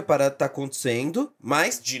controle que a parada tá acontecendo,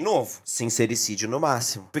 mas, de novo, sincericídio no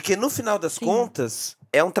máximo. Porque no final das contas...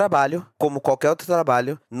 É um trabalho, como qualquer outro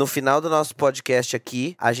trabalho. No final do nosso podcast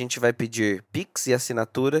aqui, a gente vai pedir Pix e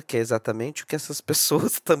assinatura, que é exatamente o que essas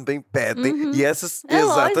pessoas também pedem. E essas...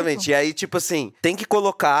 exatamente. Lógico. E aí, tipo assim, tem que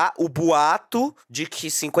colocar o boato de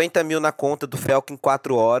que 50 mil na conta do Felca em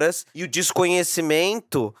 4 horas e o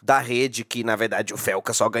desconhecimento da rede, que na verdade o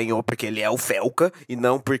Felca só ganhou porque ele é o Felca e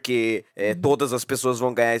não porque todas as pessoas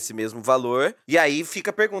vão ganhar esse mesmo valor. E aí fica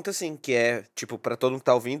a pergunta assim, que é, tipo, pra todo mundo que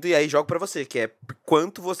tá ouvindo, e aí jogo pra você, que é... quanto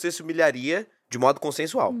você se humilharia de modo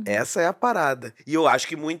consensual. Essa é a parada. E eu acho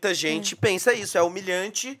que muita gente pensa isso. É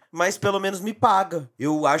humilhante, mas pelo menos me paga.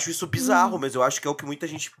 Eu acho isso bizarro, mas eu acho que é o que muita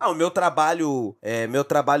gente... o meu trabalho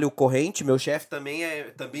corrente, meu chefe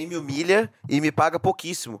também me humilha e me paga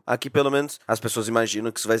pouquíssimo. Aqui, pelo menos, as pessoas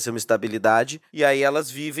imaginam que isso vai ser uma estabilidade e aí elas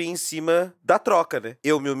vivem em cima da troca, né?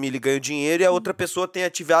 Eu me humilho e ganho dinheiro e a outra pessoa tem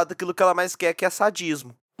ativado aquilo que ela mais quer, que é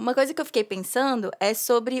sadismo. Uma coisa que eu fiquei pensando é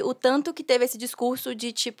sobre o tanto que teve esse discurso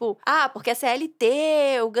de tipo, porque a CLT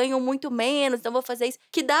eu ganho muito menos, então vou fazer isso.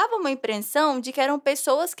 Que dava uma impressão de que eram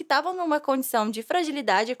pessoas que estavam numa condição de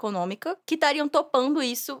fragilidade econômica, que estariam topando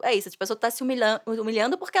isso. É isso, a pessoa tá se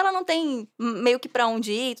humilhando porque ela não tem meio que pra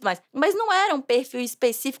onde ir e tudo mais. Mas não era um perfil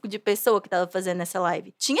específico de pessoa que tava fazendo essa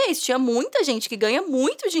live. Tinha muita gente que ganha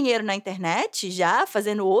muito dinheiro na internet, já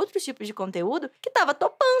fazendo outros tipos de conteúdo, que tava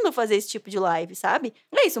topando fazer esse tipo de live, sabe?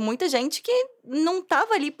 É isso, muita gente que não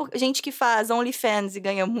tava ali por gente que faz OnlyFans e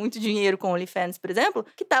ganha muito dinheiro com OnlyFans, por exemplo,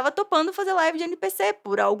 que tava topando fazer live de NPC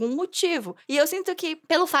por algum motivo. E eu sinto que,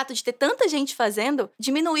 pelo fato de ter tanta gente fazendo,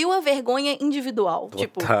 diminuiu a vergonha individual. Total,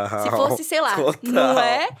 tipo, se fosse, sei lá, total, não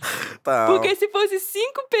é? Total. Porque se fosse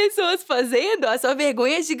 5 pessoas fazendo, a sua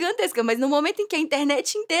vergonha é gigantesca. Mas no momento em que a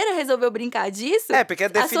internet inteira resolveu brincar disso... Porque a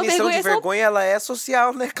definição de vergonha, ela é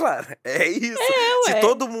social, né, Clara? É isso. Se ué.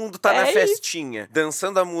 todo mundo tá na festinha,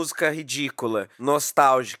 dançando a música ridícula,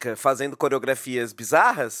 nostálgica, fazendo coreografias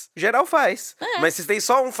bizarras, geral faz. Mas se tem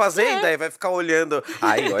só um fazendo, aí vai ficar olhando.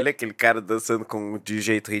 Ai, olha aquele cara dançando de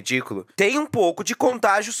jeito ridículo. Tem um pouco de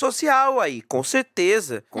contágio social aí, com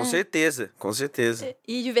certeza. Com certeza.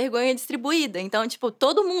 E de vergonha distribuída. Então, tipo,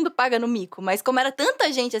 todo mundo paga no mico. Mas como era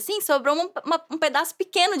tanta gente assim, sobrou um pedaço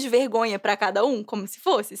pequeno de vergonha pra cada um, como se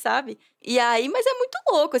fosse, sabe? E aí, mas é muito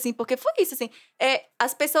louco, assim, porque foi isso, assim.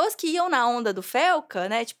 As pessoas que iam na onda do Felca,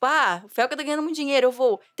 né? Tipo, o Felca tá ganhando muito dinheiro, eu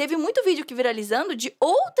vou. Teve muito vídeo que viralizando de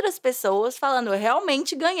outras pessoas falando, eu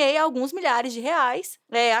realmente ganhei alguns milhares de reais,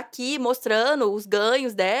 aqui, mostrando os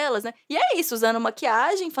ganhos delas, né? E é isso, usando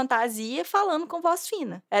maquiagem, fantasia, falando com voz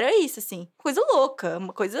fina. Era isso, assim. Coisa louca,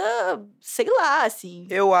 uma coisa, sei lá, assim.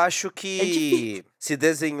 Eu acho que se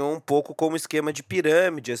desenhou um pouco como esquema de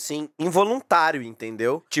pirâmide, assim, involuntário,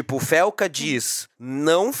 entendeu? Tipo, o Felca diz,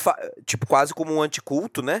 tipo, quase como um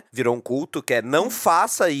anticulto, né? Virou um culto, que é, não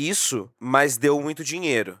faça isso, mas deu muito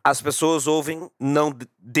dinheiro. As pessoas ouvem,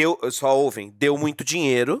 deu muito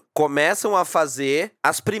dinheiro, começam a fazer,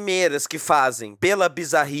 as primeiras que fazem pela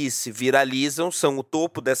bizarrice viralizam, são o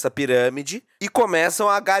topo dessa pirâmide, e começam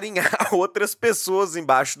a garinhar outras pessoas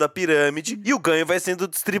embaixo da pirâmide, e o ganho vai sendo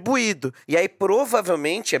distribuído. E aí,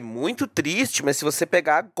 provavelmente, é muito triste, mas se você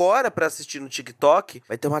pegar agora pra assistir no TikTok,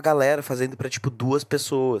 vai ter uma galera fazendo pra, tipo, 2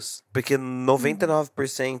 pessoas. Porque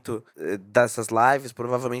 99% dessas lives,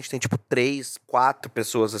 provavelmente, tem, tipo, 3, 4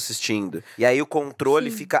 pessoas assistindo. E aí, o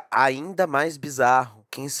controle fica ainda mais bizarro.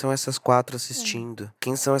 Quem são essas 4 assistindo?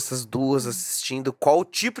 Quem são essas 2 assistindo? Qual o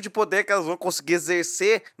tipo de poder que elas vão conseguir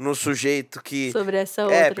exercer no sujeito que... Sobre essa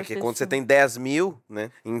outra porque pessoa. quando você tem 10 mil,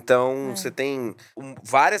 né? Então, você tem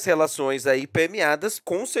várias relações aí permeadas,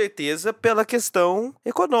 com certeza, pela questão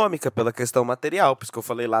econômica, pela questão material. Por isso que eu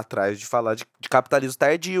falei lá atrás de falar de capitalismo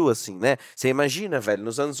tardio, assim, né? Você imagina, velho,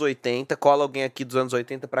 nos anos 80, cola alguém aqui dos anos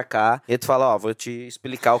 80 pra cá, e tu fala, vou te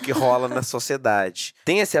explicar o que rola na sociedade.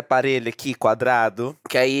 Tem esse aparelho aqui, quadrado,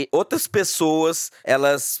 que aí outras pessoas,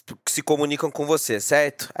 elas se comunicam com você,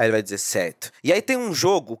 certo? Aí ele vai dizer certo. E aí tem um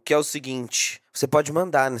jogo que é o seguinte... Você pode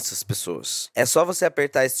mandar nessas pessoas. É só você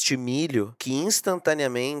apertar este milho que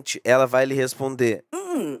instantaneamente ela vai lhe responder.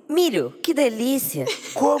 Milho, que delícia.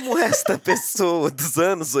 Como esta pessoa dos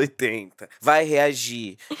anos 80 vai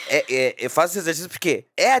reagir? Eu faço esse exercício porque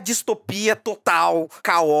é a distopia total,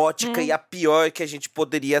 caótica e a pior que a gente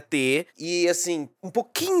poderia ter. E assim, um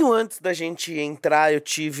pouquinho antes da gente entrar, eu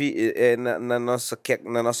tive na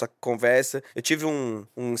nossa conversa, eu tive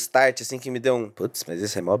um start assim que me deu putz, mas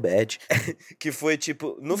esse é mó bad. Que foi,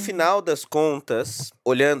 tipo, no final das contas,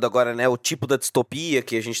 olhando agora, né, o tipo da distopia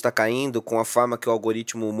que a gente tá caindo, com a forma que o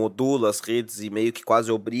algoritmo modula as redes e meio que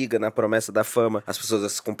quase obriga, na promessa da fama, as pessoas a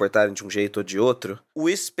se comportarem de um jeito ou de outro, o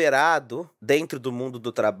esperado, dentro do mundo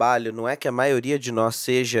do trabalho, não é que a maioria de nós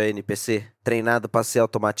seja NPC? Treinado para ser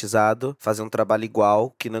automatizado, fazer um trabalho igual,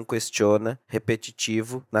 que não questiona,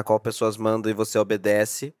 repetitivo, na qual pessoas mandam e você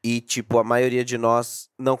obedece. E, tipo, a maioria de nós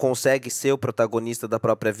não consegue ser o protagonista da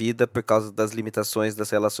própria vida por causa das limitações das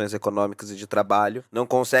relações econômicas e de trabalho. Não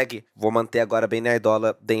consegue, vou manter agora bem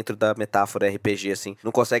nerdola dentro da metáfora RPG, assim,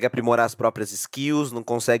 não consegue aprimorar as próprias skills, não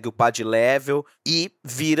consegue upar de level e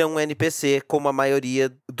vira um NPC, como a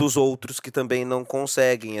maioria dos outros que também não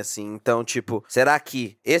conseguem, assim. Então, tipo, será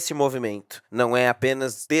que esse movimento não é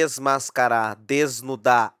apenas desmascarar,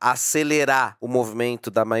 desnudar, acelerar o movimento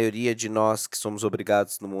da maioria de nós que somos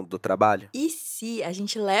obrigados no mundo do trabalho? E se a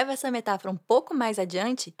gente leva essa metáfora um pouco mais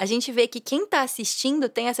adiante, a gente vê que quem tá assistindo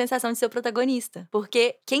tem a sensação de ser o protagonista.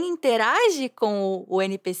 Porque quem interage com o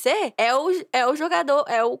NPC é o jogador,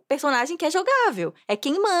 é o personagem que é jogável, é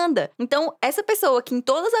quem manda. Então, essa pessoa que em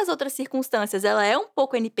todas as outras circunstâncias ela é um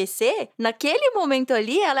pouco NPC, naquele momento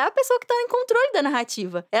ali, ela é a pessoa que tá em controle da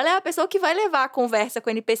narrativa. Ela é a pessoa que vai levar a conversa com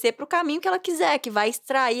o NPC pro caminho que ela quiser, que vai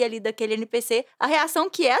extrair ali daquele NPC a reação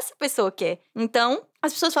que essa pessoa quer. Então,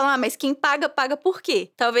 As pessoas falam, mas quem paga, paga por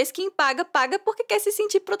quê? Talvez quem paga, paga porque quer se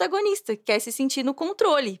sentir protagonista, quer se sentir no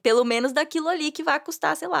controle. Pelo menos daquilo ali que vai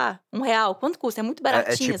custar, sei lá, R$1. Quanto custa? É muito É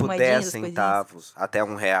baratinho as tipo moedinhas, 10 as coisinhas. centavos até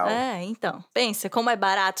R$1. Então. Pensa como é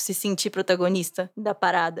barato se sentir protagonista da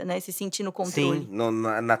parada, né? Se sentir no controle. Sim,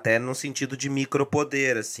 até no sentido de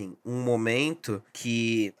micropoder, assim. Um momento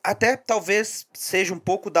que até talvez seja um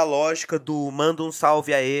pouco da lógica do manda um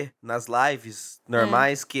salve aí nas lives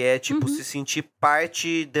normais, que é tipo se sentir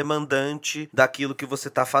parte demandante daquilo que você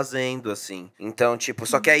tá fazendo, assim. Então, tipo,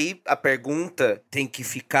 só que aí a pergunta tem que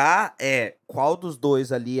ficar qual dos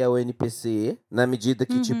dois ali é o NPC, na medida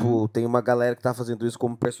que, tipo, tem uma galera que tá fazendo isso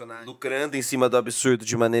como personagem, lucrando em cima do absurdo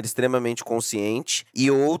de maneira extremamente consciente,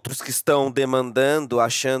 e outros que estão demandando,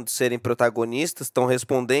 achando serem protagonistas, estão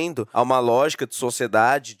respondendo a uma lógica de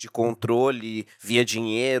sociedade, de controle, via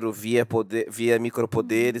dinheiro, via poder, via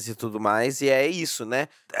micropoderes e tudo mais, e é isso, né?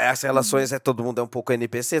 As relações todo mundo é um pouco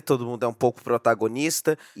NPC, todo mundo é um pouco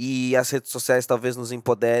protagonista, e as redes sociais talvez nos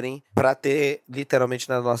empoderem pra ter, literalmente,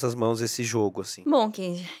 nas nossas mãos esse jogo, assim. Bom,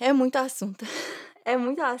 Kenji, é muito assunto. É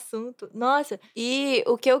muito assunto. Nossa, e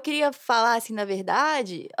o que eu queria falar, assim, na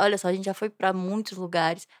verdade, olha só, a gente já foi pra muitos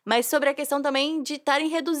lugares, mas sobre a questão também de estarem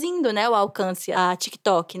reduzindo, né, o alcance a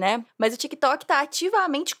TikTok, né? Mas o TikTok tá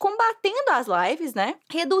ativamente combatendo as lives, né?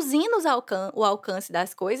 Reduzindo o alcance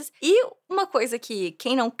das coisas. E uma coisa que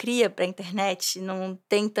quem não cria pra internet não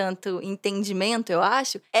tem tanto entendimento, eu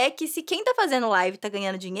acho, é que se quem tá fazendo live tá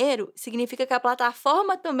ganhando dinheiro, significa que a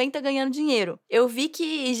plataforma também tá ganhando dinheiro. Eu vi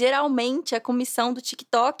que, geralmente, a comissão do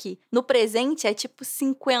TikTok no presente é tipo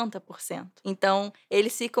 50%. Então,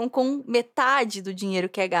 eles ficam com metade do dinheiro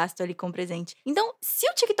que é gasto ali com o presente. Então, se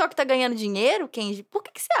o TikTok tá ganhando dinheiro, Kenji, por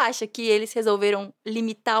que você acha que eles resolveram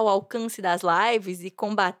limitar o alcance das lives e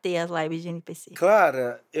combater as lives de NPC?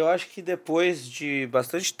 Clara, eu acho que depois de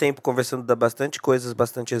bastante tempo conversando de bastante coisas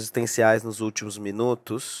bastante existenciais nos últimos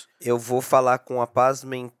minutos, eu vou falar com a paz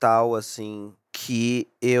mental, assim, que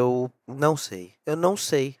eu não sei. Eu não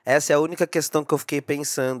sei. Essa é a única questão que eu fiquei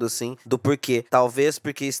pensando, assim, do porquê. Talvez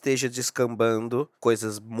porque esteja descambando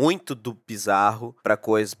coisas muito do bizarro pra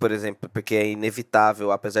coisas, por exemplo, porque é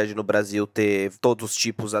inevitável, apesar de no Brasil ter todos os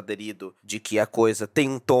tipos aderido, de que a coisa tem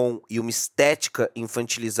um tom e uma estética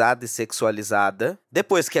infantilizada e sexualizada.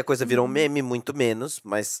 Depois que a coisa virou um meme, muito menos,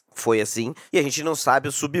 mas foi assim. E a gente não sabe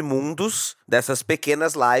os submundos dessas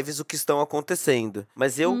pequenas lives, o que estão acontecendo.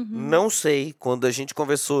 Mas eu não sei, quando a gente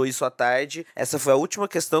conversou isso à tarde, essa foi a última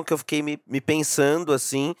questão que eu fiquei me pensando,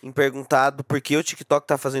 assim, em perguntado por que o TikTok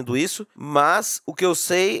tá fazendo isso. Mas o que eu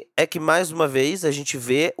sei é que, mais uma vez, a gente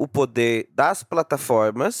vê o poder das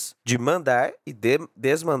plataformas de mandar e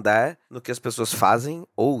desmandar no que as pessoas fazem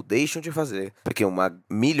ou deixam de fazer. Porque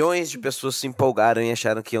milhões de pessoas se empolgaram e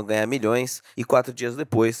acharam que iam ganhar milhões, e 4 dias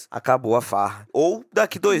depois acabou a farra. Ou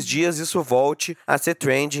daqui 2 dias isso volte a ser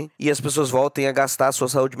trending e as pessoas voltem a gastar a sua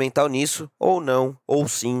saúde mental nisso, ou não, ou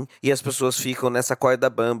sim, e as pessoas ficam nessa corda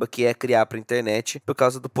bamba que é criar pra internet por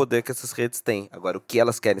causa do poder que essas redes têm. Agora, o que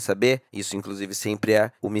elas querem saber, isso inclusive sempre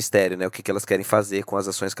é o mistério, né? O que elas querem fazer com as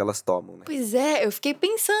ações que elas tomam, né? Pois é, eu fiquei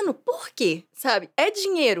pensando, por quê? Sabe? É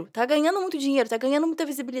dinheiro, tá ganhando muito dinheiro, tá ganhando muita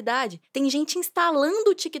visibilidade. Tem gente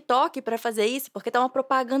instalando o TikTok pra fazer isso, porque tá uma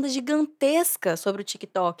propaganda gigantesca sobre o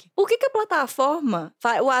TikTok. Por que a plataforma,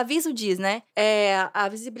 o aviso diz, né? A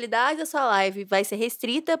visibilidade da sua live vai ser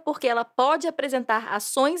restrita porque ela pode apresentar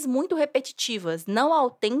ações muito repetitivas, não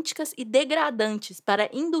autênticas e degradantes para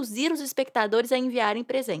induzir os espectadores a enviarem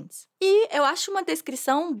presentes. E eu acho uma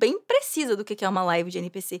descrição bem precisa do que é uma live de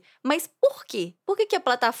NPC. Mas por quê? Por que a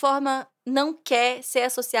plataforma não quer ser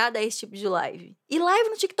associada a esse tipo de live? E live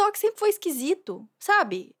no TikTok sempre foi esquisito,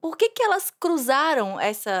 sabe? Por que elas cruzaram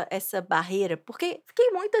essa barreira? Porque fiquei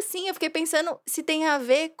muito assim, eu fiquei pensando se tem a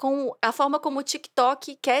ver com a forma como o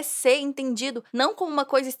TikTok quer ser entendido, não como uma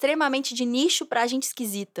coisa extremamente de nicho pra gente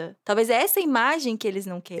esquisita. Talvez é essa imagem que eles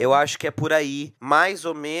não querem. Eu acho que é por aí, mais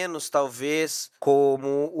ou menos, talvez,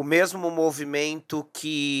 como o mesmo movimento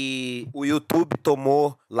que o YouTube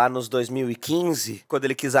tomou lá nos 2015, quando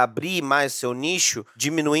ele quis abrir mais seu nicho,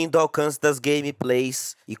 diminuindo o alcance das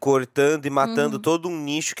gameplays e cortando e matando todo um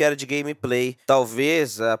nicho que era de gameplay.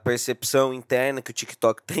 Talvez a percepção interna que o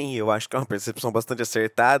TikTok tem, eu acho que é uma percepção bastante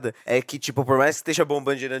acertada, é que, tipo, por mais que esteja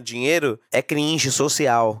bombando dinheiro, é cringe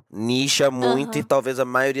social. Nicha muito e talvez a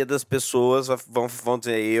maioria das pessoas vão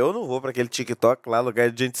dizer, eu não vou pra aquele TikTok lá, lugar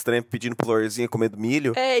de gente estranha pedindo florzinha, comendo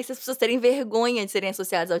milho. E se as pessoas terem vergonha de serem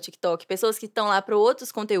associadas ao TikTok, pessoas que estão lá para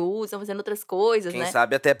outros conteúdos, estão fazendo outras coisas, Quem né?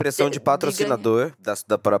 sabe até pressão de patrocinador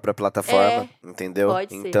da própria plataforma, entendeu? Pode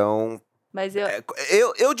ser. Então, Mas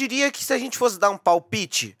Eu diria que se a gente fosse dar um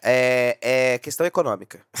palpite, é questão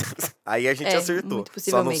econômica. Aí a gente acertou. Muito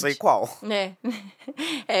Só não sei qual.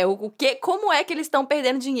 Como é que eles estão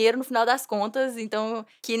perdendo dinheiro no final das contas? Então,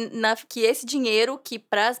 que esse dinheiro que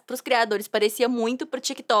para os criadores parecia muito, pro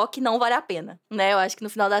TikTok não vale a pena, né? Eu acho que no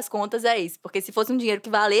final das contas é isso. Porque se fosse um dinheiro que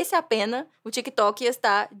valesse a pena, o TikTok ia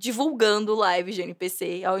estar divulgando live de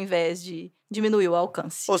NPC ao invés de diminuir o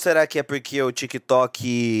alcance. Ou será que é porque o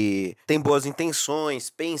TikTok tem boas intenções,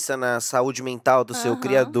 pensa na saúde mental do seu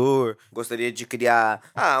criador, gostaria de criar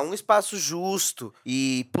um espaço justo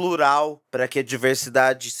e plural para que a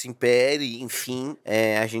diversidade se impere, enfim,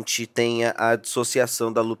 a gente tenha a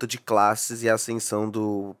dissociação da luta de classes e a ascensão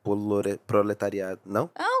do proletariado, não?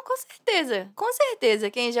 Não, com certeza. Com certeza,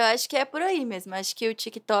 Kenji. Eu acho que é por aí mesmo. Acho que o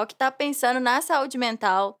TikTok tá pensando na saúde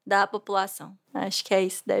mental da população. Acho que é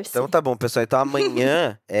isso, deve ser. Então tá bom, pessoal. Então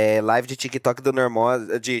amanhã é live de TikTok do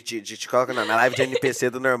Normose. De TikTok, não, na live de NPC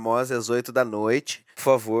do Normose às 8 da noite. Por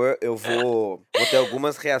favor, eu vou ter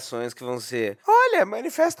algumas reações que vão ser: olha,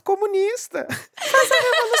 manifesto comunista. Faça a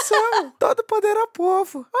revolução. Todo poder ao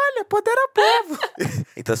povo. Olha, poder ao povo.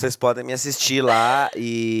 Então vocês podem me assistir lá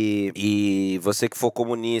e você que for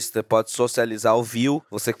comunista pode socializar o view.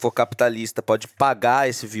 Você que for capitalista pode pagar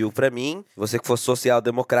esse view pra mim. Você que for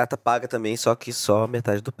social-democrata paga também, só que só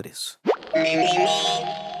metade do preço.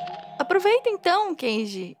 Aproveita então,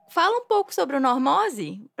 Kenji. Fala um pouco sobre o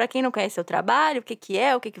Normose. Pra quem não conhece seu trabalho, o que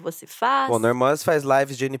é, o que você faz. Bom, Normose faz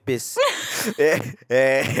lives de NPC.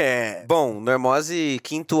 Bom, Normose,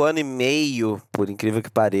 5º ano e meio, por incrível que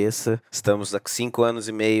pareça. Estamos há 5 anos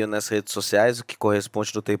e meio nas redes sociais, o que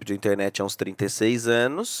corresponde no tempo de internet a uns 36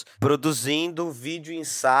 anos. Produzindo vídeo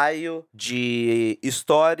ensaio de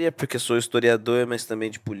história, porque sou historiador, mas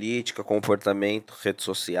também de política, comportamento, redes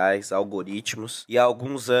sociais, algoritmos. E há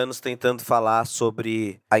alguns anos tentando falar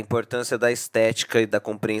sobre a importância da estética e da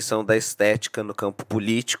compreensão da estética no campo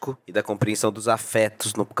político e da compreensão dos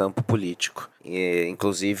afetos no campo político. E,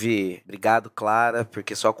 inclusive, obrigado, Clara,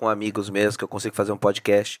 porque só com amigos mesmo que eu consigo fazer um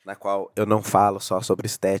podcast na qual eu não falo só sobre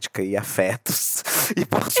estética e afetos e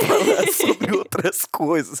posso falar sobre outras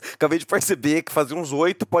coisas. Acabei de perceber que fazia uns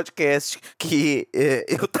 8 podcasts que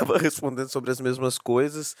eu tava respondendo sobre as mesmas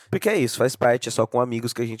coisas, porque é isso, faz parte, é só com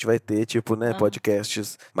amigos que a gente vai ter, tipo, né,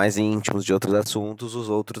 podcasts mais íntimos de outros assuntos. Os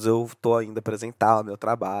outros eu tô ainda apresentando o meu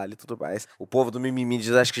trabalho e tudo mais. O povo do Mimimi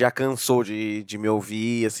diz, acho que já cansou de me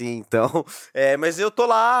ouvir, assim, então... mas eu tô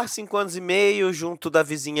lá, 5 anos e meio, junto da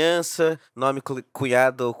vizinhança, nome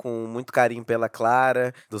cunhado com muito carinho pela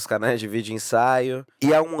Clara, dos canais de vídeo ensaio.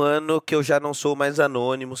 E há um ano que eu já não sou mais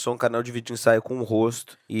anônimo, sou um canal de vídeo ensaio com um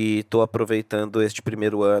rosto. E tô aproveitando este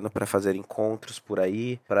primeiro ano para fazer encontros por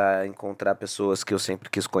aí, para encontrar pessoas que eu sempre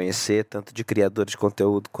quis conhecer, tanto de criadores de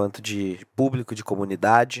conteúdo quanto de público, de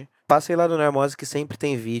comunidade. Passei lá no Normose que sempre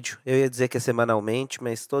tem vídeo. Eu ia dizer que é semanalmente,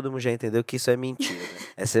 mas todo mundo já entendeu que isso é mentira, né?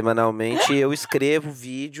 É semanalmente, eu escrevo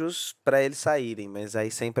vídeos pra eles saírem, mas aí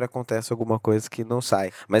sempre acontece alguma coisa que não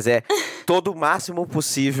sai. Mas todo o máximo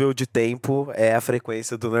possível de tempo é a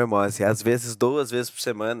frequência do Normose. Às vezes 2 vezes por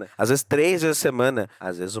semana, às vezes 3 vezes por semana,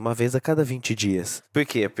 às vezes 1 vez a cada 20 dias. Por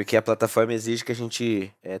quê? Porque a plataforma exige que a gente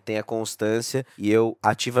tenha constância e eu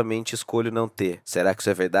ativamente escolho não ter. Será que isso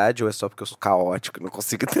é verdade ou é só porque eu sou caótico e não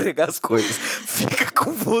consigo entregar as coisas? Fica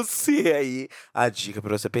com você aí a dica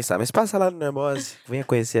pra você pensar. Mas passa lá no Normose, venha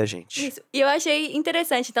conhecer a gente. Isso. E eu achei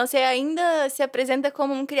interessante. Então, você ainda se apresenta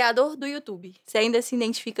como um criador do YouTube. Você ainda se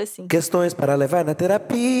identifica assim. Questões para levar na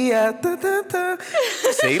terapia.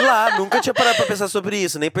 Sei lá, nunca tinha parado pra pensar sobre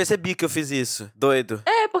isso. Nem percebi que eu fiz isso. Doido.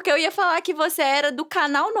 Porque eu ia falar que você era do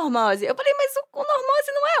canal Normose. Eu falei, mas o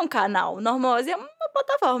Normose não é um canal. O Normose é uma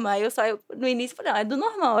plataforma. Aí no início, falei, é do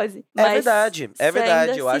Normose. É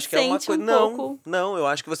verdade. Eu acho que é uma coisa... Não, eu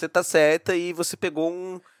acho que você tá certa e você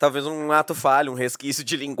pegou talvez um ato falho, um resquício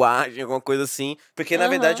de linguagem, alguma coisa assim. Porque, na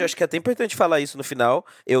verdade, eu acho que é até importante falar isso no final.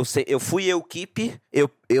 Eu fui equipe,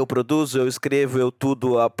 eu produzo, eu escrevo, eu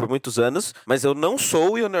tudo por muitos anos, mas eu não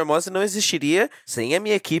sou e o Normose não existiria sem a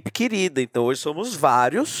minha equipe querida. Então, hoje somos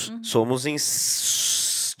vários, somos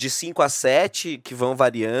de 5 a 7 que vão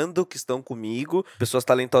variando, que estão comigo. Pessoas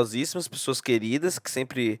talentosíssimas, pessoas queridas, que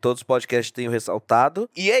sempre todos os podcasts tenho ressaltado.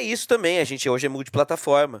 E é isso também, a gente hoje é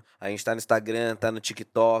multiplataforma. A gente tá no Instagram, tá no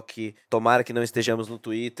TikTok, tomara que não estejamos no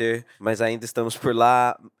Twitter, mas ainda estamos por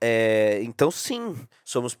lá. Então sim,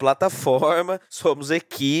 somos plataforma, somos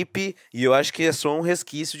equipe, e eu acho que é só um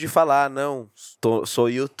resquício de falar, não, sou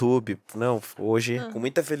YouTube. Não, hoje, com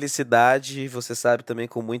muita felicidade, você sabe também,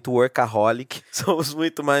 com muito workaholic, somos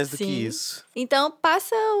muito mais do que Sim. isso. Então,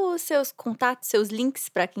 passa os seus contatos, seus links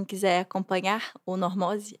pra quem quiser acompanhar o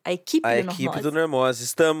Normose, a equipe do Normose. A equipe do Normose.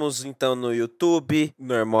 Estamos, então, no YouTube,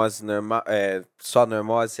 Normose, só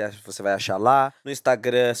Normose, você vai achar lá. No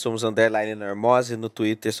Instagram, somos _Normose. No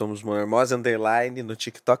Twitter, somos Normose _. No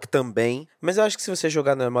TikTok também. Mas eu acho que se você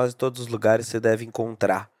jogar Normose em todos os lugares, você deve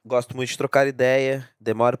encontrar. Gosto muito de trocar ideia,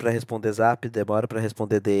 demoro pra responder zap, demoro pra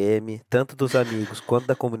responder DM, tanto dos amigos quanto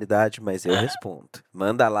da comunidade, mas eu respondo.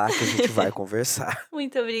 Manda lá que a gente vai conversar.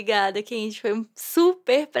 Muito obrigada, Kenji. Foi um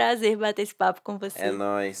super prazer bater esse papo com você. É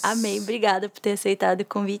nóis. Amei. Obrigada por ter aceitado o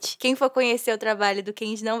convite. Quem for conhecer o trabalho do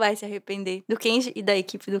Kenji não vai se arrepender. Do Kenji e da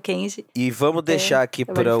equipe do Kenji. E vamos deixar aqui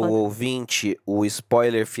para o ouvinte o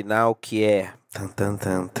spoiler final, que é...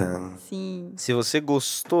 Sim. Se você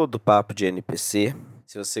gostou do papo de NPC...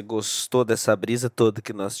 Se você gostou dessa brisa toda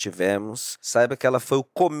que nós tivemos, saiba que ela foi o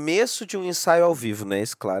começo de um ensaio ao vivo, não é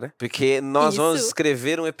isso, Clara? Porque nós vamos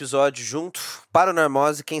escrever um episódio junto para o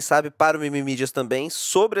Normose, quem sabe para o Mimimídias também,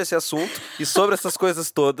 sobre esse assunto e sobre essas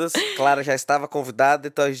coisas todas. Clara já estava convidada,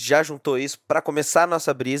 então a gente já juntou isso para começar a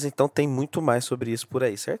nossa brisa, então tem muito mais sobre isso por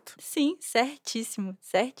aí, certo? Sim, certíssimo,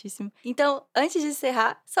 certíssimo. Então, antes de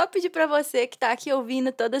encerrar, só pedir para você que tá aqui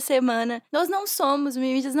ouvindo toda semana, nós não somos, o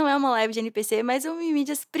Mimimídias não é uma live de NPC, mas o Mimimídias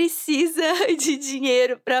precisa de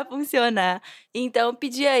dinheiro para funcionar. Então,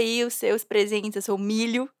 pedir aí os seus presentes, o seu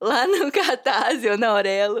milho, lá no Catarse ou na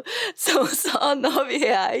Aurelo. São só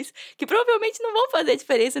R$9, que provavelmente não vão fazer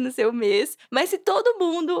diferença no seu mês. Mas se todo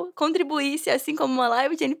mundo contribuísse, assim como uma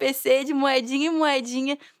live de NPC, de moedinha em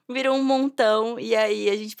moedinha, virou um montão, e aí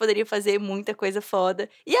a gente poderia fazer muita coisa foda.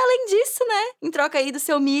 E além disso, né, em troca aí do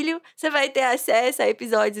seu milho, você vai ter acesso a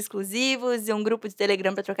episódios exclusivos e um grupo de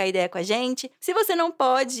Telegram pra trocar ideia com a gente. Se você não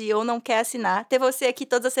pode ou não quer assinar, ter você aqui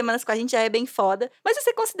todas as semanas com a gente já é bem foda. Mas se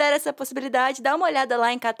você considera essa possibilidade, dá uma olhada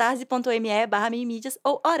lá em catarse.me/mimimídias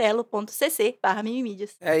ou orelo.cc/mimimídias.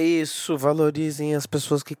 É isso, valorizem as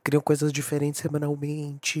pessoas que criam coisas diferentes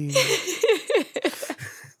semanalmente.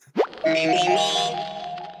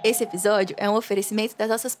 Esse episódio é um oferecimento das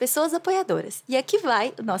nossas pessoas apoiadoras. E aqui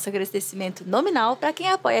vai o nosso agradecimento nominal para quem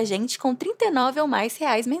apoia a gente com R$39 ou mais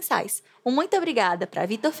mensais. Um muito obrigada para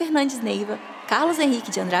Vitor Fernandes Neiva, Carlos Henrique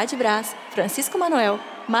de Andrade Brás, Francisco Manuel,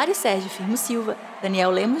 Mário Sérgio Firmo Silva, Daniel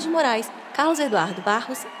Lemos de Moraes, Carlos Eduardo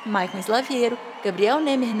Barros, Maicon Slaviero, Gabriel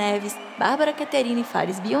Nemer Neves, Bárbara Caterine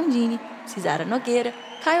Fares Biondini, Cisara Nogueira,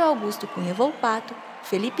 Caio Augusto Cunha Volpato,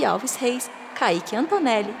 Felipe Alves Reis, Kaique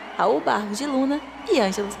Antonelli, Raul Barros de Luna e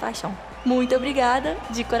Ângelos Paixão. Muito obrigada,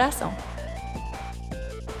 de coração!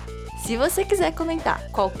 Se você quiser comentar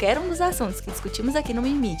qualquer um dos assuntos que discutimos aqui no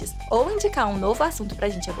Mimimídias ou indicar um novo assunto pra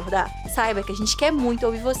gente abordar, saiba que a gente quer muito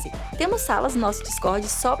ouvir você. Temos salas no nosso Discord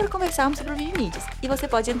só pra conversarmos sobre o Mimimídias e você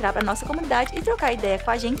pode entrar pra nossa comunidade e trocar ideia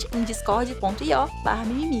com a gente em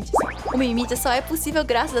discord.io/mimimídias. O Mimimídias só é possível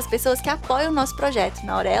graças às pessoas que apoiam o nosso projeto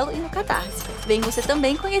na Aurelo e no Catarse. Vem você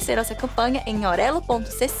também conhecer nossa campanha em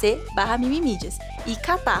orelo.cc/mimimídias e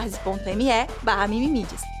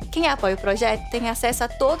catarse.me/mimimídias. Quem apoia o projeto tem acesso a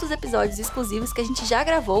todos os episódios exclusivos que a gente já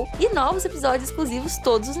gravou e novos episódios exclusivos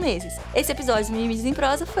todos os meses. Esse episódio do Mimimídias em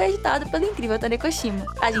Prosa foi editado pelo incrível Tanekoshima.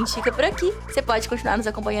 A gente fica por aqui. Você pode continuar nos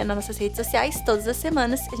acompanhando nas nossas redes sociais todas as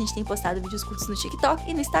semanas. A gente tem postado vídeos curtos no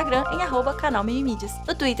TikTok e no Instagram em @canal Mimimídias.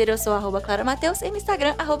 No Twitter eu sou @claramateus e no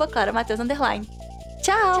Instagram @claramateus_.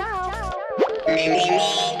 Tchau!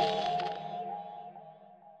 Tchau.